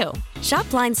home, too. Shop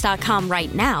Blinds.com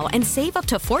right now and save up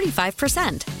to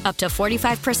 45%. Up to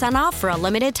 45% off for a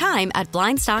limited time at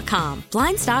Blinds.com.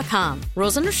 Blinds.com.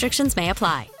 Rules and restrictions may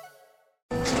apply.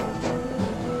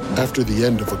 After the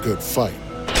end of a good fight,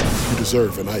 you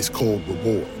deserve an ice-cold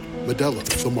reward. Modelo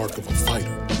is the mark of a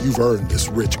fighter. You've earned this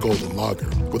rich golden lager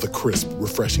with a crisp,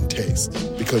 refreshing taste.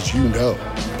 Because you know,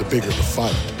 the bigger the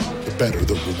fight, the better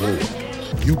the reward.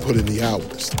 You put in the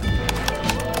hours,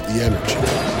 the energy,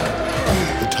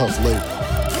 the tough labor.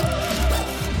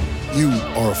 You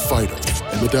are a fighter,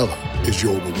 and Modelo is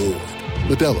your reward.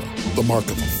 Modelo, the mark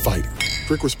of a fighter.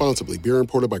 Drink responsibly. Beer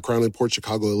imported by Crown Imports,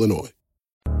 Chicago, Illinois.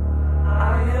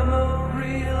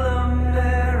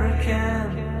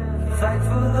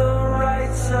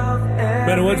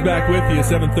 Ben Woods back with you,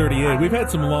 7:38. We've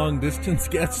had some long-distance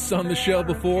guests on the show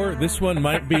before. This one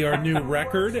might be our new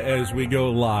record as we go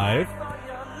live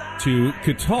to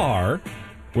Qatar,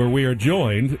 where we are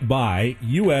joined by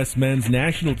U.S. men's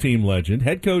national team legend,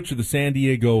 head coach of the San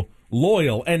Diego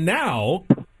Loyal, and now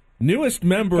newest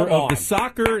member of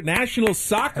the National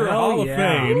Soccer Hall of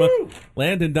Fame, Woo!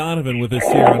 Landon Donovan, with us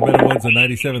here on Ben Woods on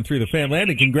 97.3 The Fan.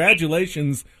 Landon,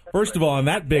 congratulations, first of all, on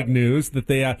that big news that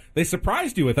they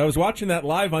surprised you with. I was watching that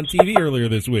live on TV earlier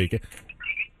this week.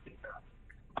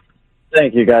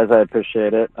 Thank you, guys. I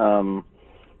appreciate it.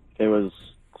 It was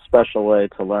a special way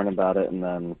to learn about it, and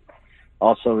then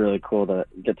also really cool to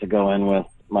get to go in with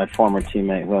my former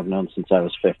teammate who I've known since I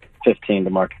was 15,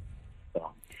 DeMarc.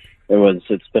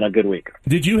 It's been a good week.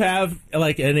 Did you have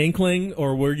like an inkling,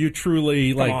 or were you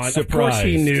truly surprised? Of course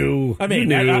he knew. I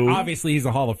mean, obviously he's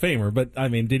a Hall of Famer, but I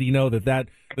mean, did he know that they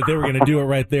were going to do it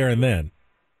right there and then?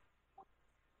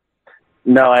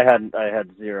 No, I had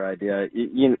zero idea.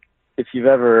 If you've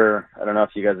ever, I don't know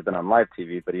if you guys have been on live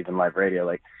TV, but even live radio,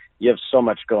 like you have so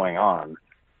much going on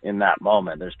in that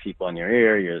moment. There's people in your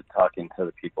ear, you're talking to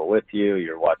the people with you,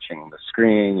 you're watching the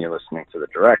screen, you're listening to the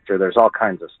director. There's all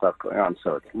kinds of stuff going on.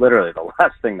 So it's literally the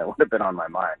last thing that would have been on my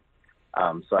mind.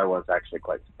 So I was actually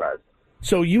quite surprised.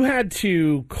 So you had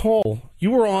to call.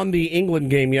 You were on the England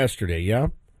game yesterday, yeah?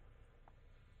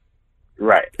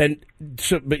 Right. And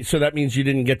so that means you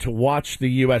didn't get to watch the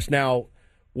U.S. Now,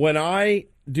 when I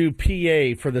do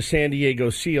PA for the San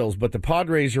Diego Seals, but the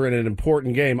Padres are in an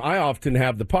important game, I often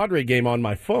have the Padre game on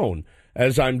my phone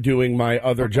as I'm doing my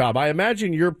other job. I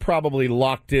imagine you're probably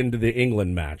locked into the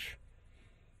England match.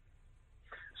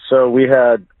 So we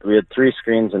had 3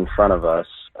 screens in front of us.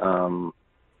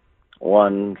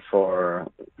 One for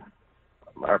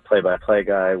our play-by-play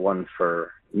guy, one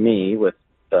for me with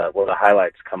where the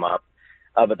highlights come up.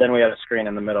 But then we had a screen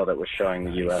in the middle that was showing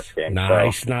the U.S. game.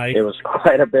 Nice. It was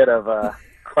quite a bit of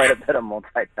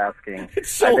multitasking. It's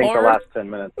so I think hard. The last 10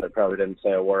 minutes I probably didn't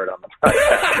say a word on the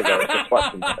podcast because I was just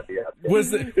watching the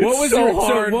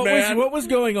What was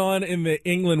going on in the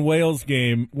England-Wales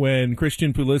game when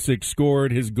Christian Pulisic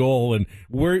scored his goal, and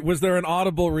was there an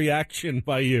audible reaction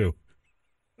by you?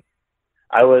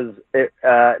 I was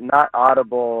not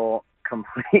audible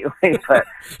completely, but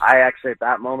I actually, at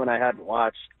that moment, I hadn't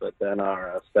watched, but then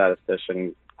our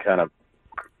statistician kind of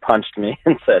punched me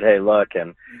and said, hey, look,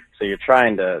 and so you're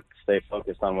trying to stay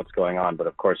focused on what's going on, but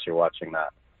of course you're watching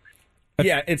that.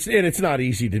 Yeah, it's not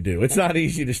easy to do. It's not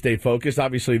easy to stay focused.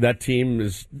 Obviously, that team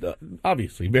is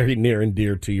obviously very near and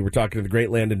dear to you. We're talking to the great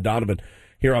Landon Donovan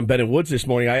here on Ben and Woods this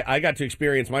morning. I got to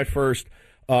experience my first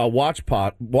watch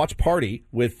party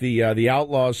with the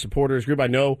Outlaws supporters group. I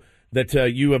know that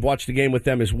you have watched the game with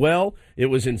them as well. It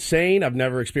was insane. I've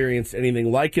never experienced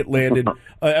anything like it, Landon.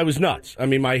 It was nuts. I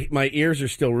mean, my ears are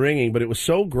still ringing, but it was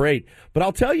so great. But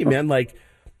I'll tell you, man, like,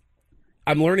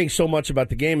 I'm learning so much about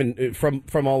the game and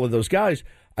from all of those guys.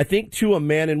 I think, to a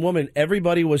man and woman,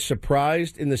 everybody was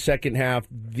surprised in the second half.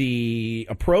 The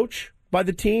approach by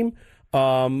the team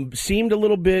seemed a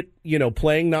little bit,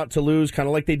 playing not to lose, kind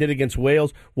of like they did against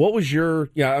Wales. What was your,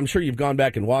 I'm sure you've gone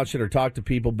back and watched it or talked to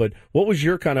people, but what was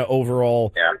your kind of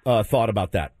overall thought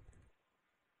about that?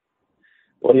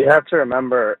 Well, you have to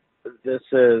remember, this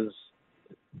is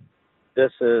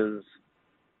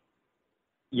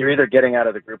you're either getting out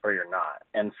of the group or you're not.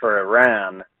 And for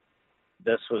Iran,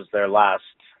 this was their last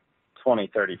 20,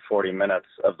 30, 40 minutes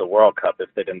of the World Cup if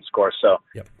they didn't score. So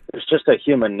there's just a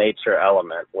human nature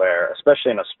element where,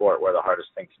 especially in a sport where the hardest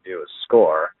thing to do is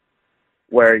score,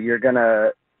 where you're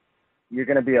gonna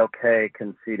be okay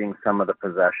conceding some of the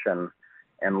possession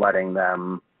and letting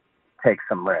them take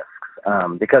some risks.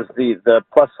 Because the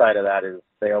plus side of that is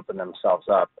they open themselves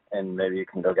up and maybe you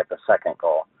can go get the second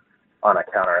goal on a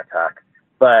counterattack.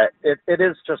 But it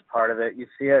is just part of it. You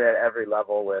see it at every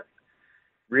level with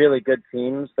really good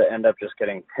teams that end up just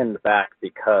getting pinned back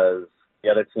because the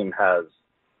other team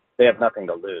they have nothing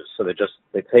to lose. So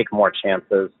they take more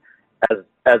chances.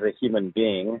 As a human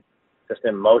being, just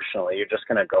emotionally, you're just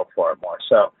going to go for it more.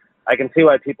 So I can see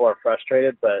why people are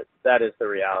frustrated, but that is the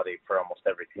reality for almost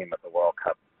every team at the World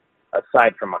Cup.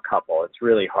 Aside from a couple, it's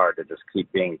really hard to just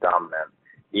keep being dominant,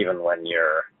 even when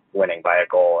you're winning by a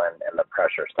goal and the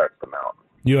pressure starts to mount.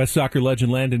 U.S. soccer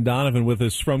legend Landon Donovan with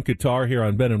us from Qatar here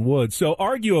on Ben and Woods. So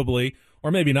arguably, or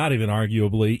maybe not even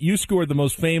arguably, you scored the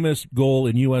most famous goal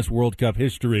in U.S. World Cup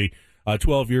history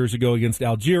 12 years ago against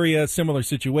Algeria. Similar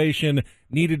situation,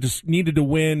 needed to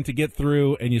win to get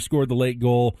through, and you scored the late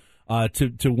goal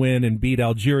to win and beat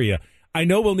Algeria. I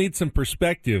know we'll need some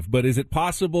perspective, but is it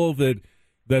possible that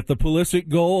the Pulisic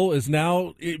goal is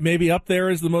now maybe up there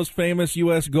as the most famous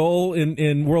U.S. goal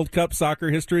in World Cup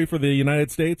soccer history for the United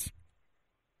States?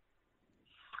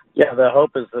 Yeah, the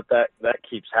hope is that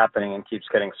keeps happening and keeps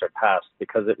getting surpassed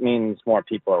because it means more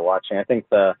people are watching. I think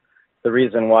the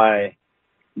reason why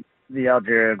the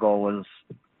Algeria goal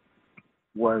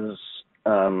was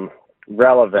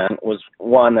relevant was,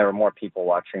 one, there were more people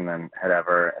watching than had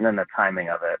ever, and then the timing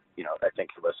of it, I think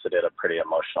elicited a pretty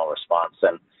emotional response.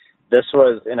 And this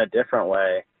was, in a different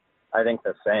way, I think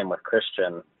the same with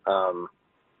Christian.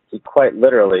 He quite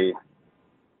literally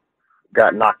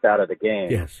got knocked out of the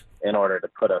game in order to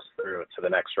put us through to the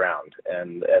next round.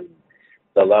 And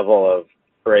the level of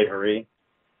bravery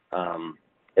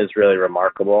is really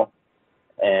remarkable.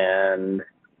 And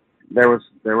there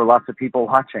were lots of people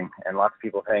watching and lots of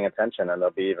people paying attention, and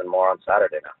there'll be even more on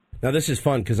Saturday now. Now, this is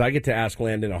fun because I get to ask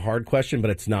Landon a hard question, but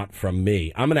it's not from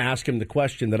me. I'm going to ask him the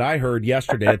question that I heard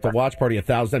yesterday at the watch party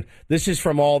 1,000. This is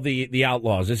from all the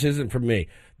Outlaws. This isn't from me.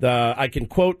 I can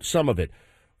quote some of it.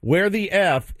 Where the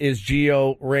F is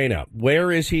Gio Reyna?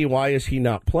 Where is he? Why is he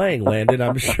not playing, Landon?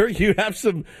 I'm sure you have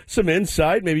some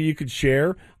insight. Maybe you could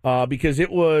share because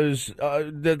it was,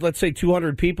 let's say,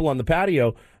 200 people on the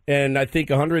patio, and I think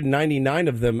 199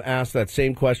 of them asked that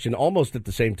same question almost at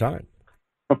the same time.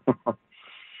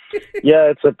 Yeah,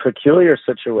 it's a peculiar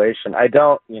situation. I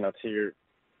don't, to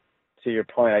your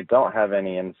point, I don't have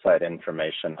any inside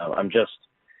information.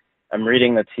 I'm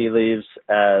reading the tea leaves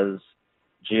as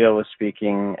Gio was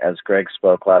speaking, as Greg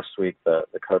spoke last week, the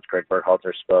coach Greg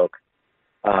Berhalter spoke.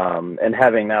 And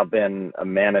having now been a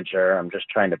manager, I'm just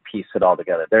trying to piece it all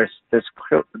together.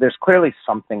 There's clearly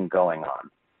something going on,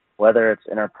 whether it's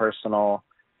interpersonal,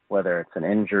 whether it's an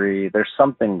injury. There's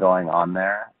something going on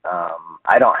there.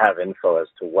 I don't have info as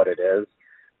to what it is,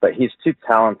 but he's too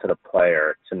talented a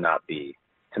player to not be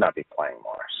playing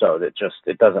more. So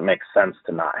it doesn't make sense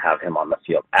to not have him on the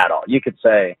field at all. You could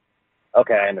say,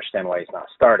 okay, I understand why he's not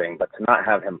starting, but to not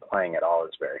have him playing at all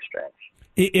is very strange.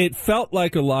 It felt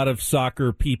like a lot of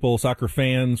soccer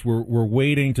fans were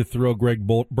waiting to throw Greg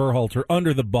Berhalter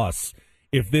under the bus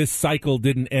if this cycle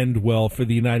didn't end well for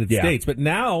the United States. But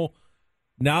now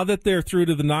that they're through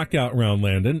to the knockout round,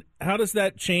 Landon, how does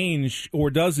that change, or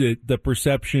does it, the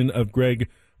perception of Greg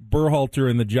Berhalter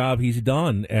and the job he's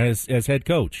done as head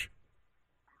coach?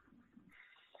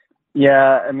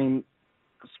 Yeah, I mean,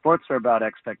 sports are about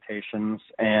expectations,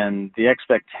 and the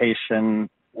expectation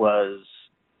was,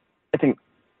 I think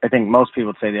most people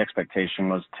would say the expectation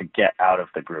was to get out of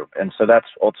the group. And so that's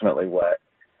ultimately what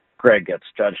Greg gets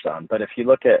judged on. But if you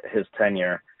look at his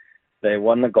tenure, they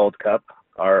won the Gold Cup,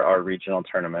 our regional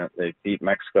tournament. They beat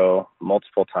Mexico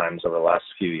multiple times over the last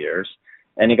few years.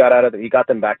 And he got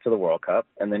them back to the World Cup,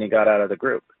 and then he got out of the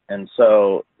group. And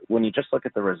so when you just look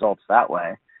at the results that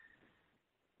way,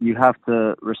 you have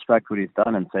to respect what he's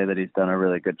done and say that he's done a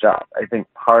really good job. I think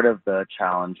part of the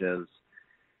challenge is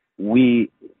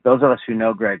those of us who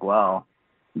know Greg well,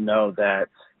 know that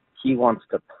he wants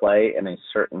to play in a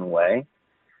certain way,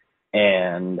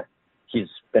 and he's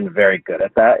been very good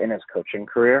at that in his coaching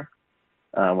career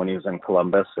when he was in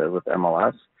Columbus with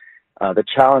MLS. The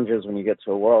challenge is when you get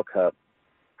to a World Cup,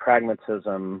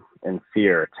 pragmatism and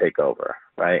fear take over,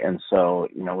 right? And so,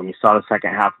 when you saw the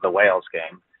second half of the Wales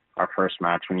game, our first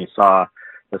match, when you saw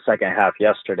the second half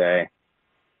yesterday,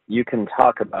 you can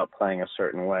talk about playing a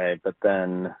certain way, but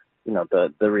then,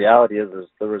 the reality is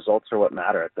the results are what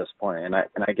matter at this point. And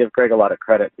I give Greg a lot of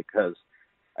credit because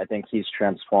I think he's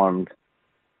transformed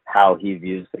how he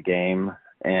views the game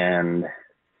and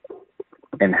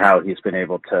how he's been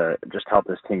able to just help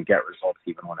his team get results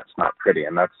even when it's not pretty.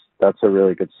 And that's a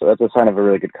sign of a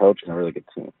really good coach and a really good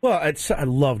team. Well, I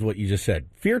loved what you just said.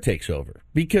 Fear takes over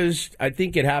because I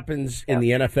think it happens in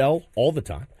the NFL all the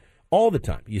time. All the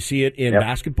time. You see it in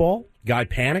basketball. Guy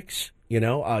panics.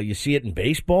 You see it in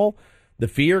baseball. The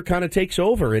fear kind of takes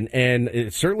over, and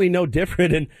it's certainly no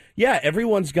different. And,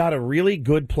 everyone's got a really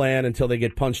good plan until they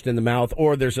get punched in the mouth,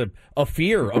 or there's a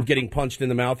fear of getting punched in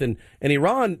the mouth. And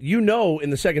Iran, in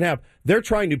the second half, they're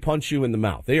trying to punch you in the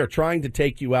mouth. They are trying to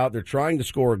take you out. They're trying to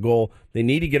score a goal. They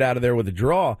need to get out of there with a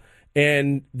draw.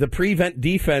 And the prevent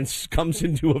defense comes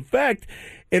into effect.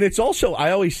 And it's also,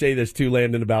 I always say this too,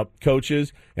 Landon, about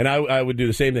coaches, and I would do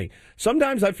the same thing.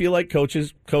 Sometimes I feel like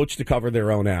coaches coach to cover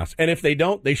their own ass. And if they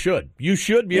don't, they should. You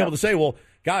should be able to say, well,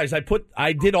 guys,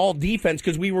 I did all defense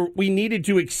because we needed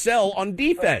to excel on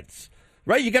defense.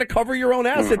 Right? You got to cover your own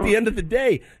ass at the end of the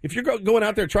day. If you're going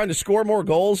out there trying to score more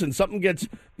goals and something gets,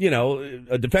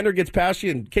 a defender gets past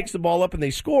you and kicks the ball up and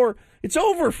they score, it's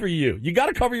over for you. You got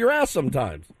to cover your ass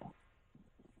sometimes.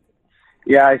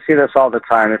 Yeah, I see this all the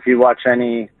time. If you watch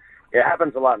it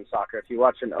happens a lot in soccer. If you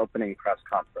watch an opening press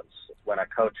conference when a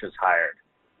coach is hired,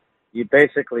 you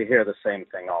basically hear the same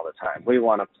thing all the time. We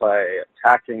want to play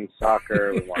attacking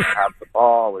soccer. We want to have the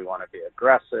ball. We want to be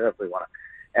aggressive.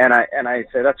 And I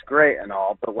say that's great and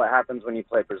all, but what happens when you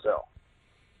play Brazil?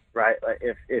 Right? Like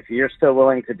if you're still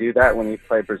willing to do that when you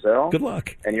play Brazil, good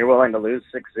luck. And you're willing to lose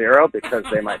 6-0 because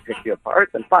they might pick you apart,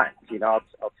 then fine. I'll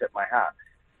tip my hat.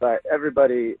 But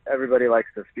everybody likes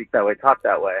to speak that way, talk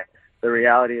that way. The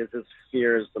reality is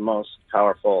fear is the most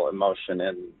powerful emotion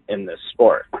in this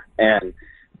sport. And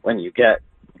when you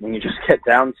just get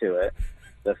down to it,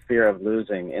 the fear of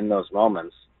losing in those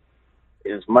moments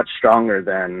is much stronger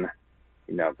than,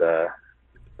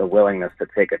 the willingness to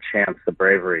take a chance, the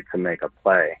bravery to make a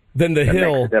play. Then the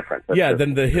hill,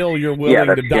 then the hill you're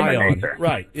willing to die on. Nature.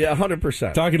 Right,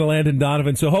 100%. Talking to Landon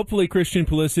Donovan. So hopefully Christian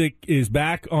Pulisic is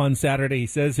back on Saturday. He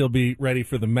says he'll be ready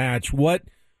for the match.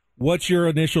 What's your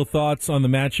initial thoughts on the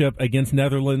matchup against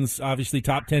Netherlands? Obviously,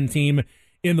 top 10 team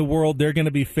in the world. They're going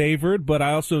to be favored, but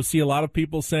I also see a lot of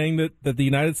people saying that the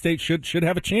United States should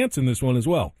have a chance in this one as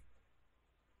well.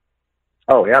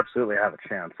 Oh, we absolutely have a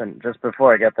chance. And just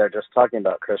before I get there, just talking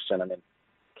about Christian,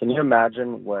 can you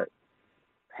imagine what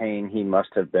pain he must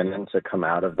have been in to come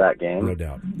out of that game? No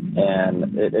doubt.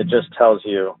 And it just tells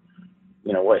you,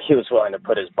 what he was willing to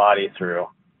put his body through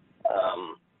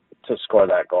to score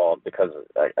that goal, because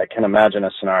I can imagine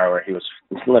a scenario where he was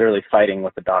literally fighting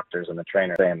with the doctors and the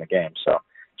trainer in the game. So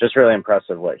just really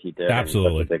impressive what he did.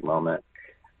 Absolutely. In such a big moment.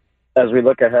 As we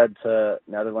look ahead to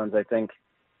Netherlands, I think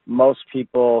most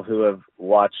people who have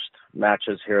watched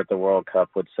matches here at the World Cup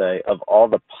would say of all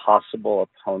the possible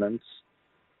opponents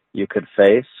you could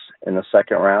face in the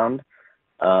second round,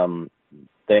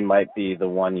 they might be the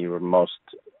one you were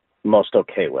most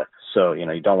okay with. So,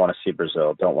 you don't want to see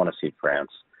Brazil, don't want to see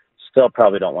France, still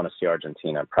probably don't want to see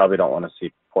Argentina, probably don't want to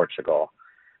see Portugal.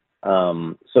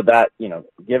 So that,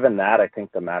 given that, I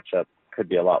think the matchup could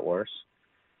be a lot worse.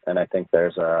 And I think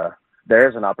there's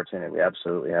an opportunity. We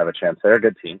absolutely have a chance. They're a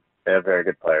good team. They have very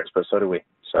good players, but so do we.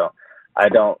 So I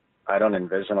don't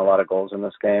envision a lot of goals in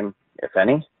this game, if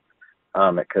any.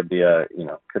 It could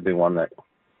be one that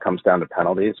comes down to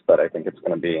penalties, but I think it's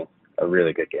going to be a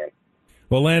really good game.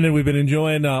 Well, Landon, we've been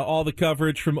enjoying all the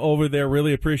coverage from over there.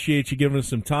 Really appreciate you giving us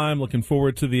some time. Looking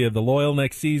forward to the Loyal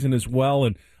next season as well.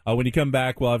 And when you come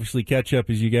back, we'll obviously catch up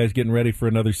as you guys getting ready for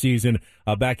another season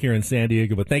back here in San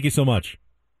Diego. But thank you so much.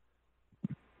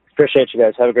 Appreciate you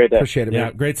guys. Have a great day. Appreciate it, man.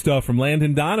 Yeah, great stuff from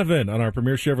Landon Donovan on our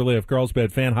Premier Chevrolet of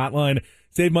Carlsbad fan hotline.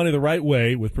 Save money the right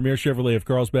way with Premier Chevrolet of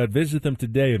Carlsbad. Visit them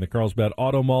today in the Carlsbad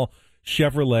Auto Mall.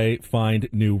 Chevrolet, find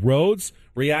new roads.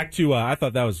 React to, I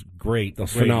thought that was great. That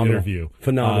was great interview.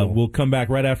 Phenomenal. We'll come back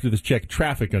right after this check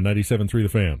traffic on 97.3 The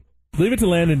Fan. Leave it to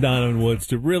Landon Donovan Woods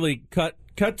to really cut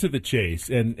cut to the chase,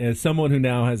 and as someone who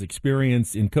now has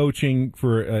experience in coaching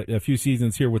for a few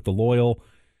seasons here with the Loyal,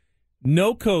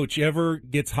 no coach ever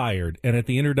gets hired and at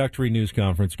the introductory news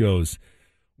conference goes,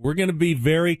 we're going to be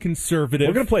very conservative.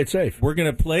 We're going to play it safe. We're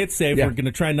going to play it safe. Yeah. We're going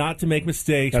to try not to make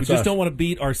mistakes. That's we just us. don't want to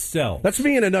beat ourselves. That's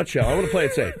me in a nutshell. I want to play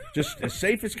it safe. Just as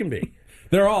safe as can be.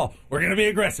 We're going to be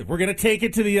aggressive. We're going to take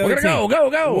it to the other We're going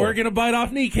to go. We're going to bite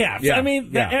off kneecaps. Yeah. I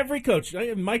mean, every coach,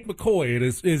 Mike McCoy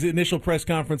at his initial press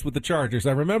conference with the Chargers,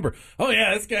 I remember,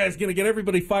 this guy's going to get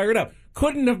everybody fired up.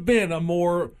 Couldn't have been a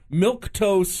more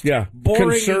milquetoast,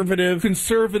 boring,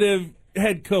 conservative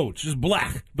head coach, just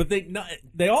black. But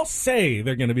they all say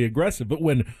they're going to be aggressive, but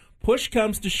when push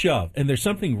comes to shove and there's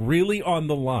something really on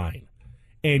the line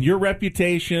and your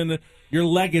reputation, your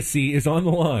legacy is on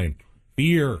the line,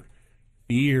 fear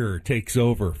takes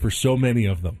over for so many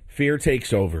of them. Fear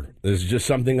takes over. This is just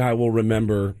something I will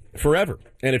remember forever.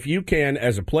 And if you can,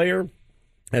 as a player,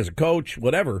 as a coach,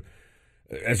 whatever,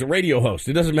 as a radio host,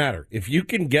 it doesn't matter. If you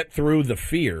can get through the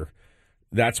fear,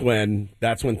 that's when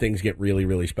things get really,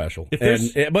 really special.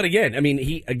 But again, I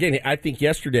mean, I think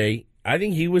yesterday,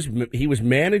 he was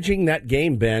managing that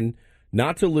game, Ben,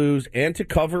 not to lose and to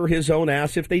cover his own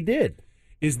ass if they did.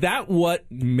 Is that what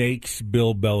makes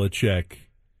Bill Belichick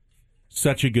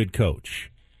such a good coach?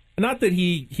 Not that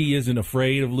he isn't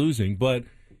afraid of losing, but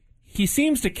he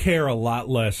seems to care a lot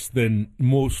less than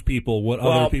most people what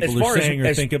other people are saying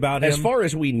or think about him. As far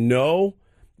as we know,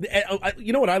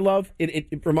 you know what I love?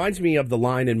 It reminds me of the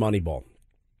line in Moneyball.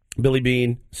 Billy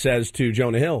Beane says to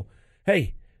Jonah Hill,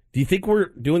 hey, do you think we're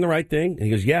doing the right thing? And he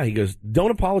goes, yeah. He goes,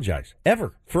 don't apologize,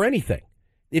 ever, for anything.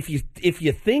 If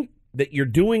you think that you're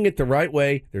doing it the right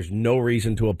way, there's no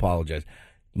reason to apologize.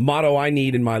 Motto I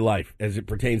need in my life as it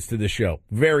pertains to this show.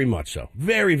 Very much so.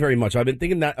 Very, very much. I've been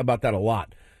thinking about that a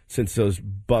lot since those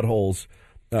buttholes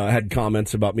had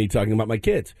comments about me talking about my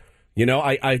kids. You know,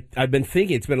 I've been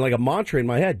thinking, it's been like a mantra in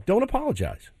my head. Don't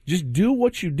apologize. Just do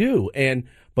what you do.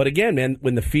 But again, man,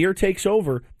 when the fear takes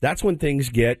over, that's when things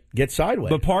get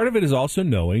sideways. But part of it is also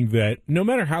knowing that no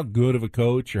matter how good of a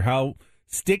coach or how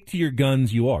stick to your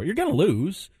guns you are, you're going to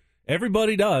lose.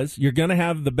 Everybody does. You're going to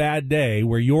have the bad day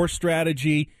where your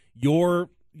strategy, your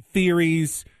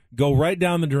theories go right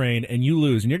down the drain and you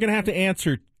lose. And you're going to have to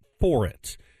answer for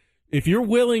it. If you're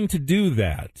willing to do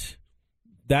that,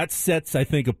 that sets, I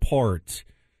think, apart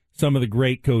some of the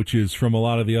great coaches from a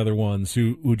lot of the other ones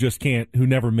who just can't, who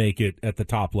never make it at the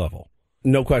top level.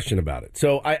 No question about it.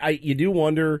 So you do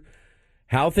wonder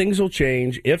how things will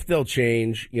change, if they'll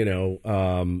change, in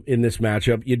this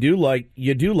matchup. You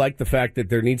do like the fact that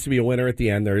there needs to be a winner at the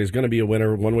end. There is going to be a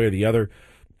winner one way or the other.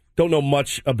 Don't know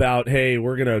much about, hey,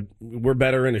 we're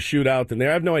better in a shootout than they.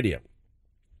 I have no idea.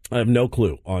 I have no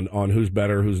clue on who's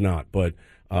better, who's not. But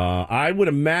I would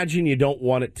imagine you don't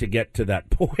want it to get to that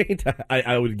point.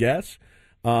 I would guess,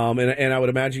 and I would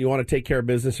imagine you want to take care of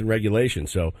business in regulation.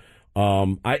 So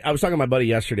I was talking to my buddy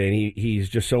yesterday, and he's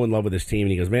just so in love with his team,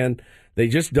 and he goes, man, they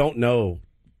just don't know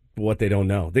what they don't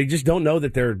know. They just don't know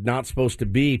that they're not supposed to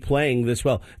be playing this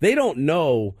well. They don't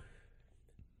know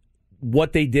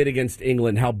what they did against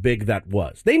England, how big that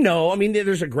was. They know. I mean,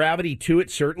 there's a gravity to it,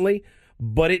 certainly,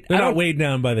 but they're not weighed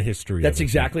down by the history. That's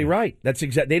exactly right.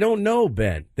 They don't know,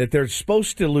 Ben, that they're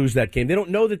supposed to lose that game. They don't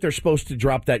know that they're supposed to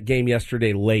drop that game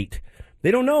yesterday late. They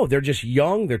don't know. They're just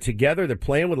young. They're together. They're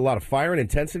playing with a lot of fire and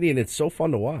intensity, and it's so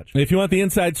fun to watch. If you want the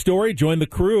inside story, join the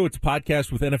crew. It's a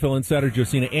podcast with NFL insider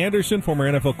Josina Anderson,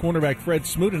 former NFL cornerback Fred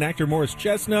Smoot, and actor Morris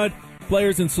Chestnut.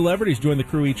 Players and celebrities join the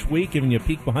crew each week, giving you a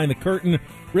peek behind the curtain.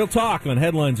 Real talk on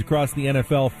headlines across the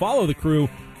NFL. Follow the crew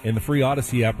in the free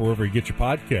Odyssey app wherever you get your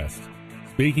podcasts.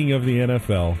 Speaking of the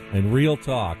NFL and real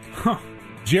talk,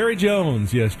 Jerry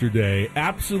Jones yesterday,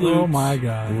 absolute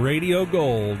radio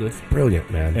gold. It's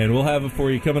brilliant, man. And we'll have it for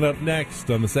you coming up next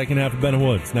on the second half of Ben and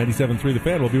Woods, 97.3 The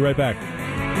Fan. We'll be right back.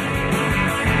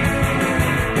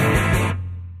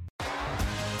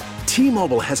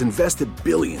 T-Mobile has invested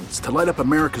billions to light up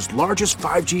America's largest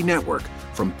 5G network,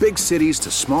 from big cities to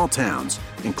small towns,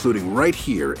 including right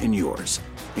here in yours.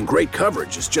 And great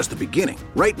coverage is just the beginning.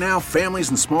 Right now, families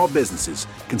and small businesses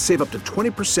can save up to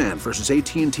 20% versus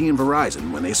AT&T and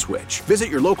Verizon when they switch. Visit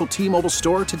your local T-Mobile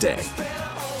store today.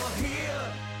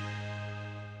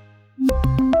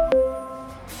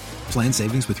 Plan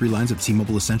savings with 3 lines of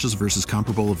T-Mobile Essentials versus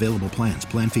comparable available plans.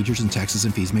 Plan features and taxes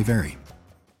and fees may vary.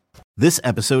 This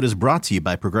episode is brought to you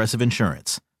by Progressive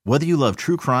Insurance. Whether you love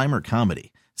true crime or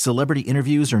comedy, celebrity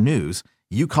interviews or news,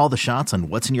 you call the shots on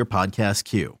what's in your podcast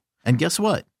queue. And guess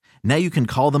what? Now you can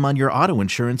call them on your auto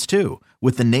insurance too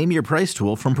with the Name Your Price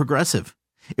tool from Progressive.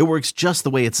 It works just the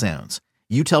way it sounds.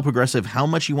 You tell Progressive how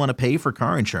much you want to pay for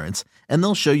car insurance, and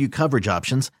they'll show you coverage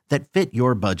options that fit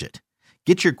your budget.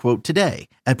 Get your quote today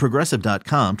at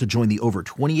Progressive.com to join the over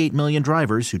 28 million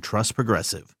drivers who trust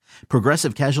Progressive.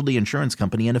 Progressive Casualty Insurance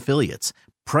Company and Affiliates.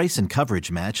 Price and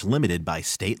coverage match limited by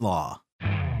state law.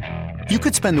 You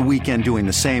could spend the weekend doing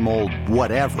the same old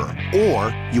whatever,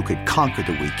 or you could conquer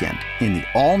the weekend in the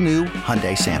all-new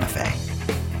Hyundai Santa Fe.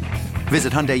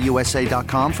 Visit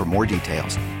HyundaiUSA.com for more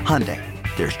details. Hyundai,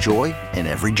 there's joy in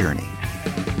every journey.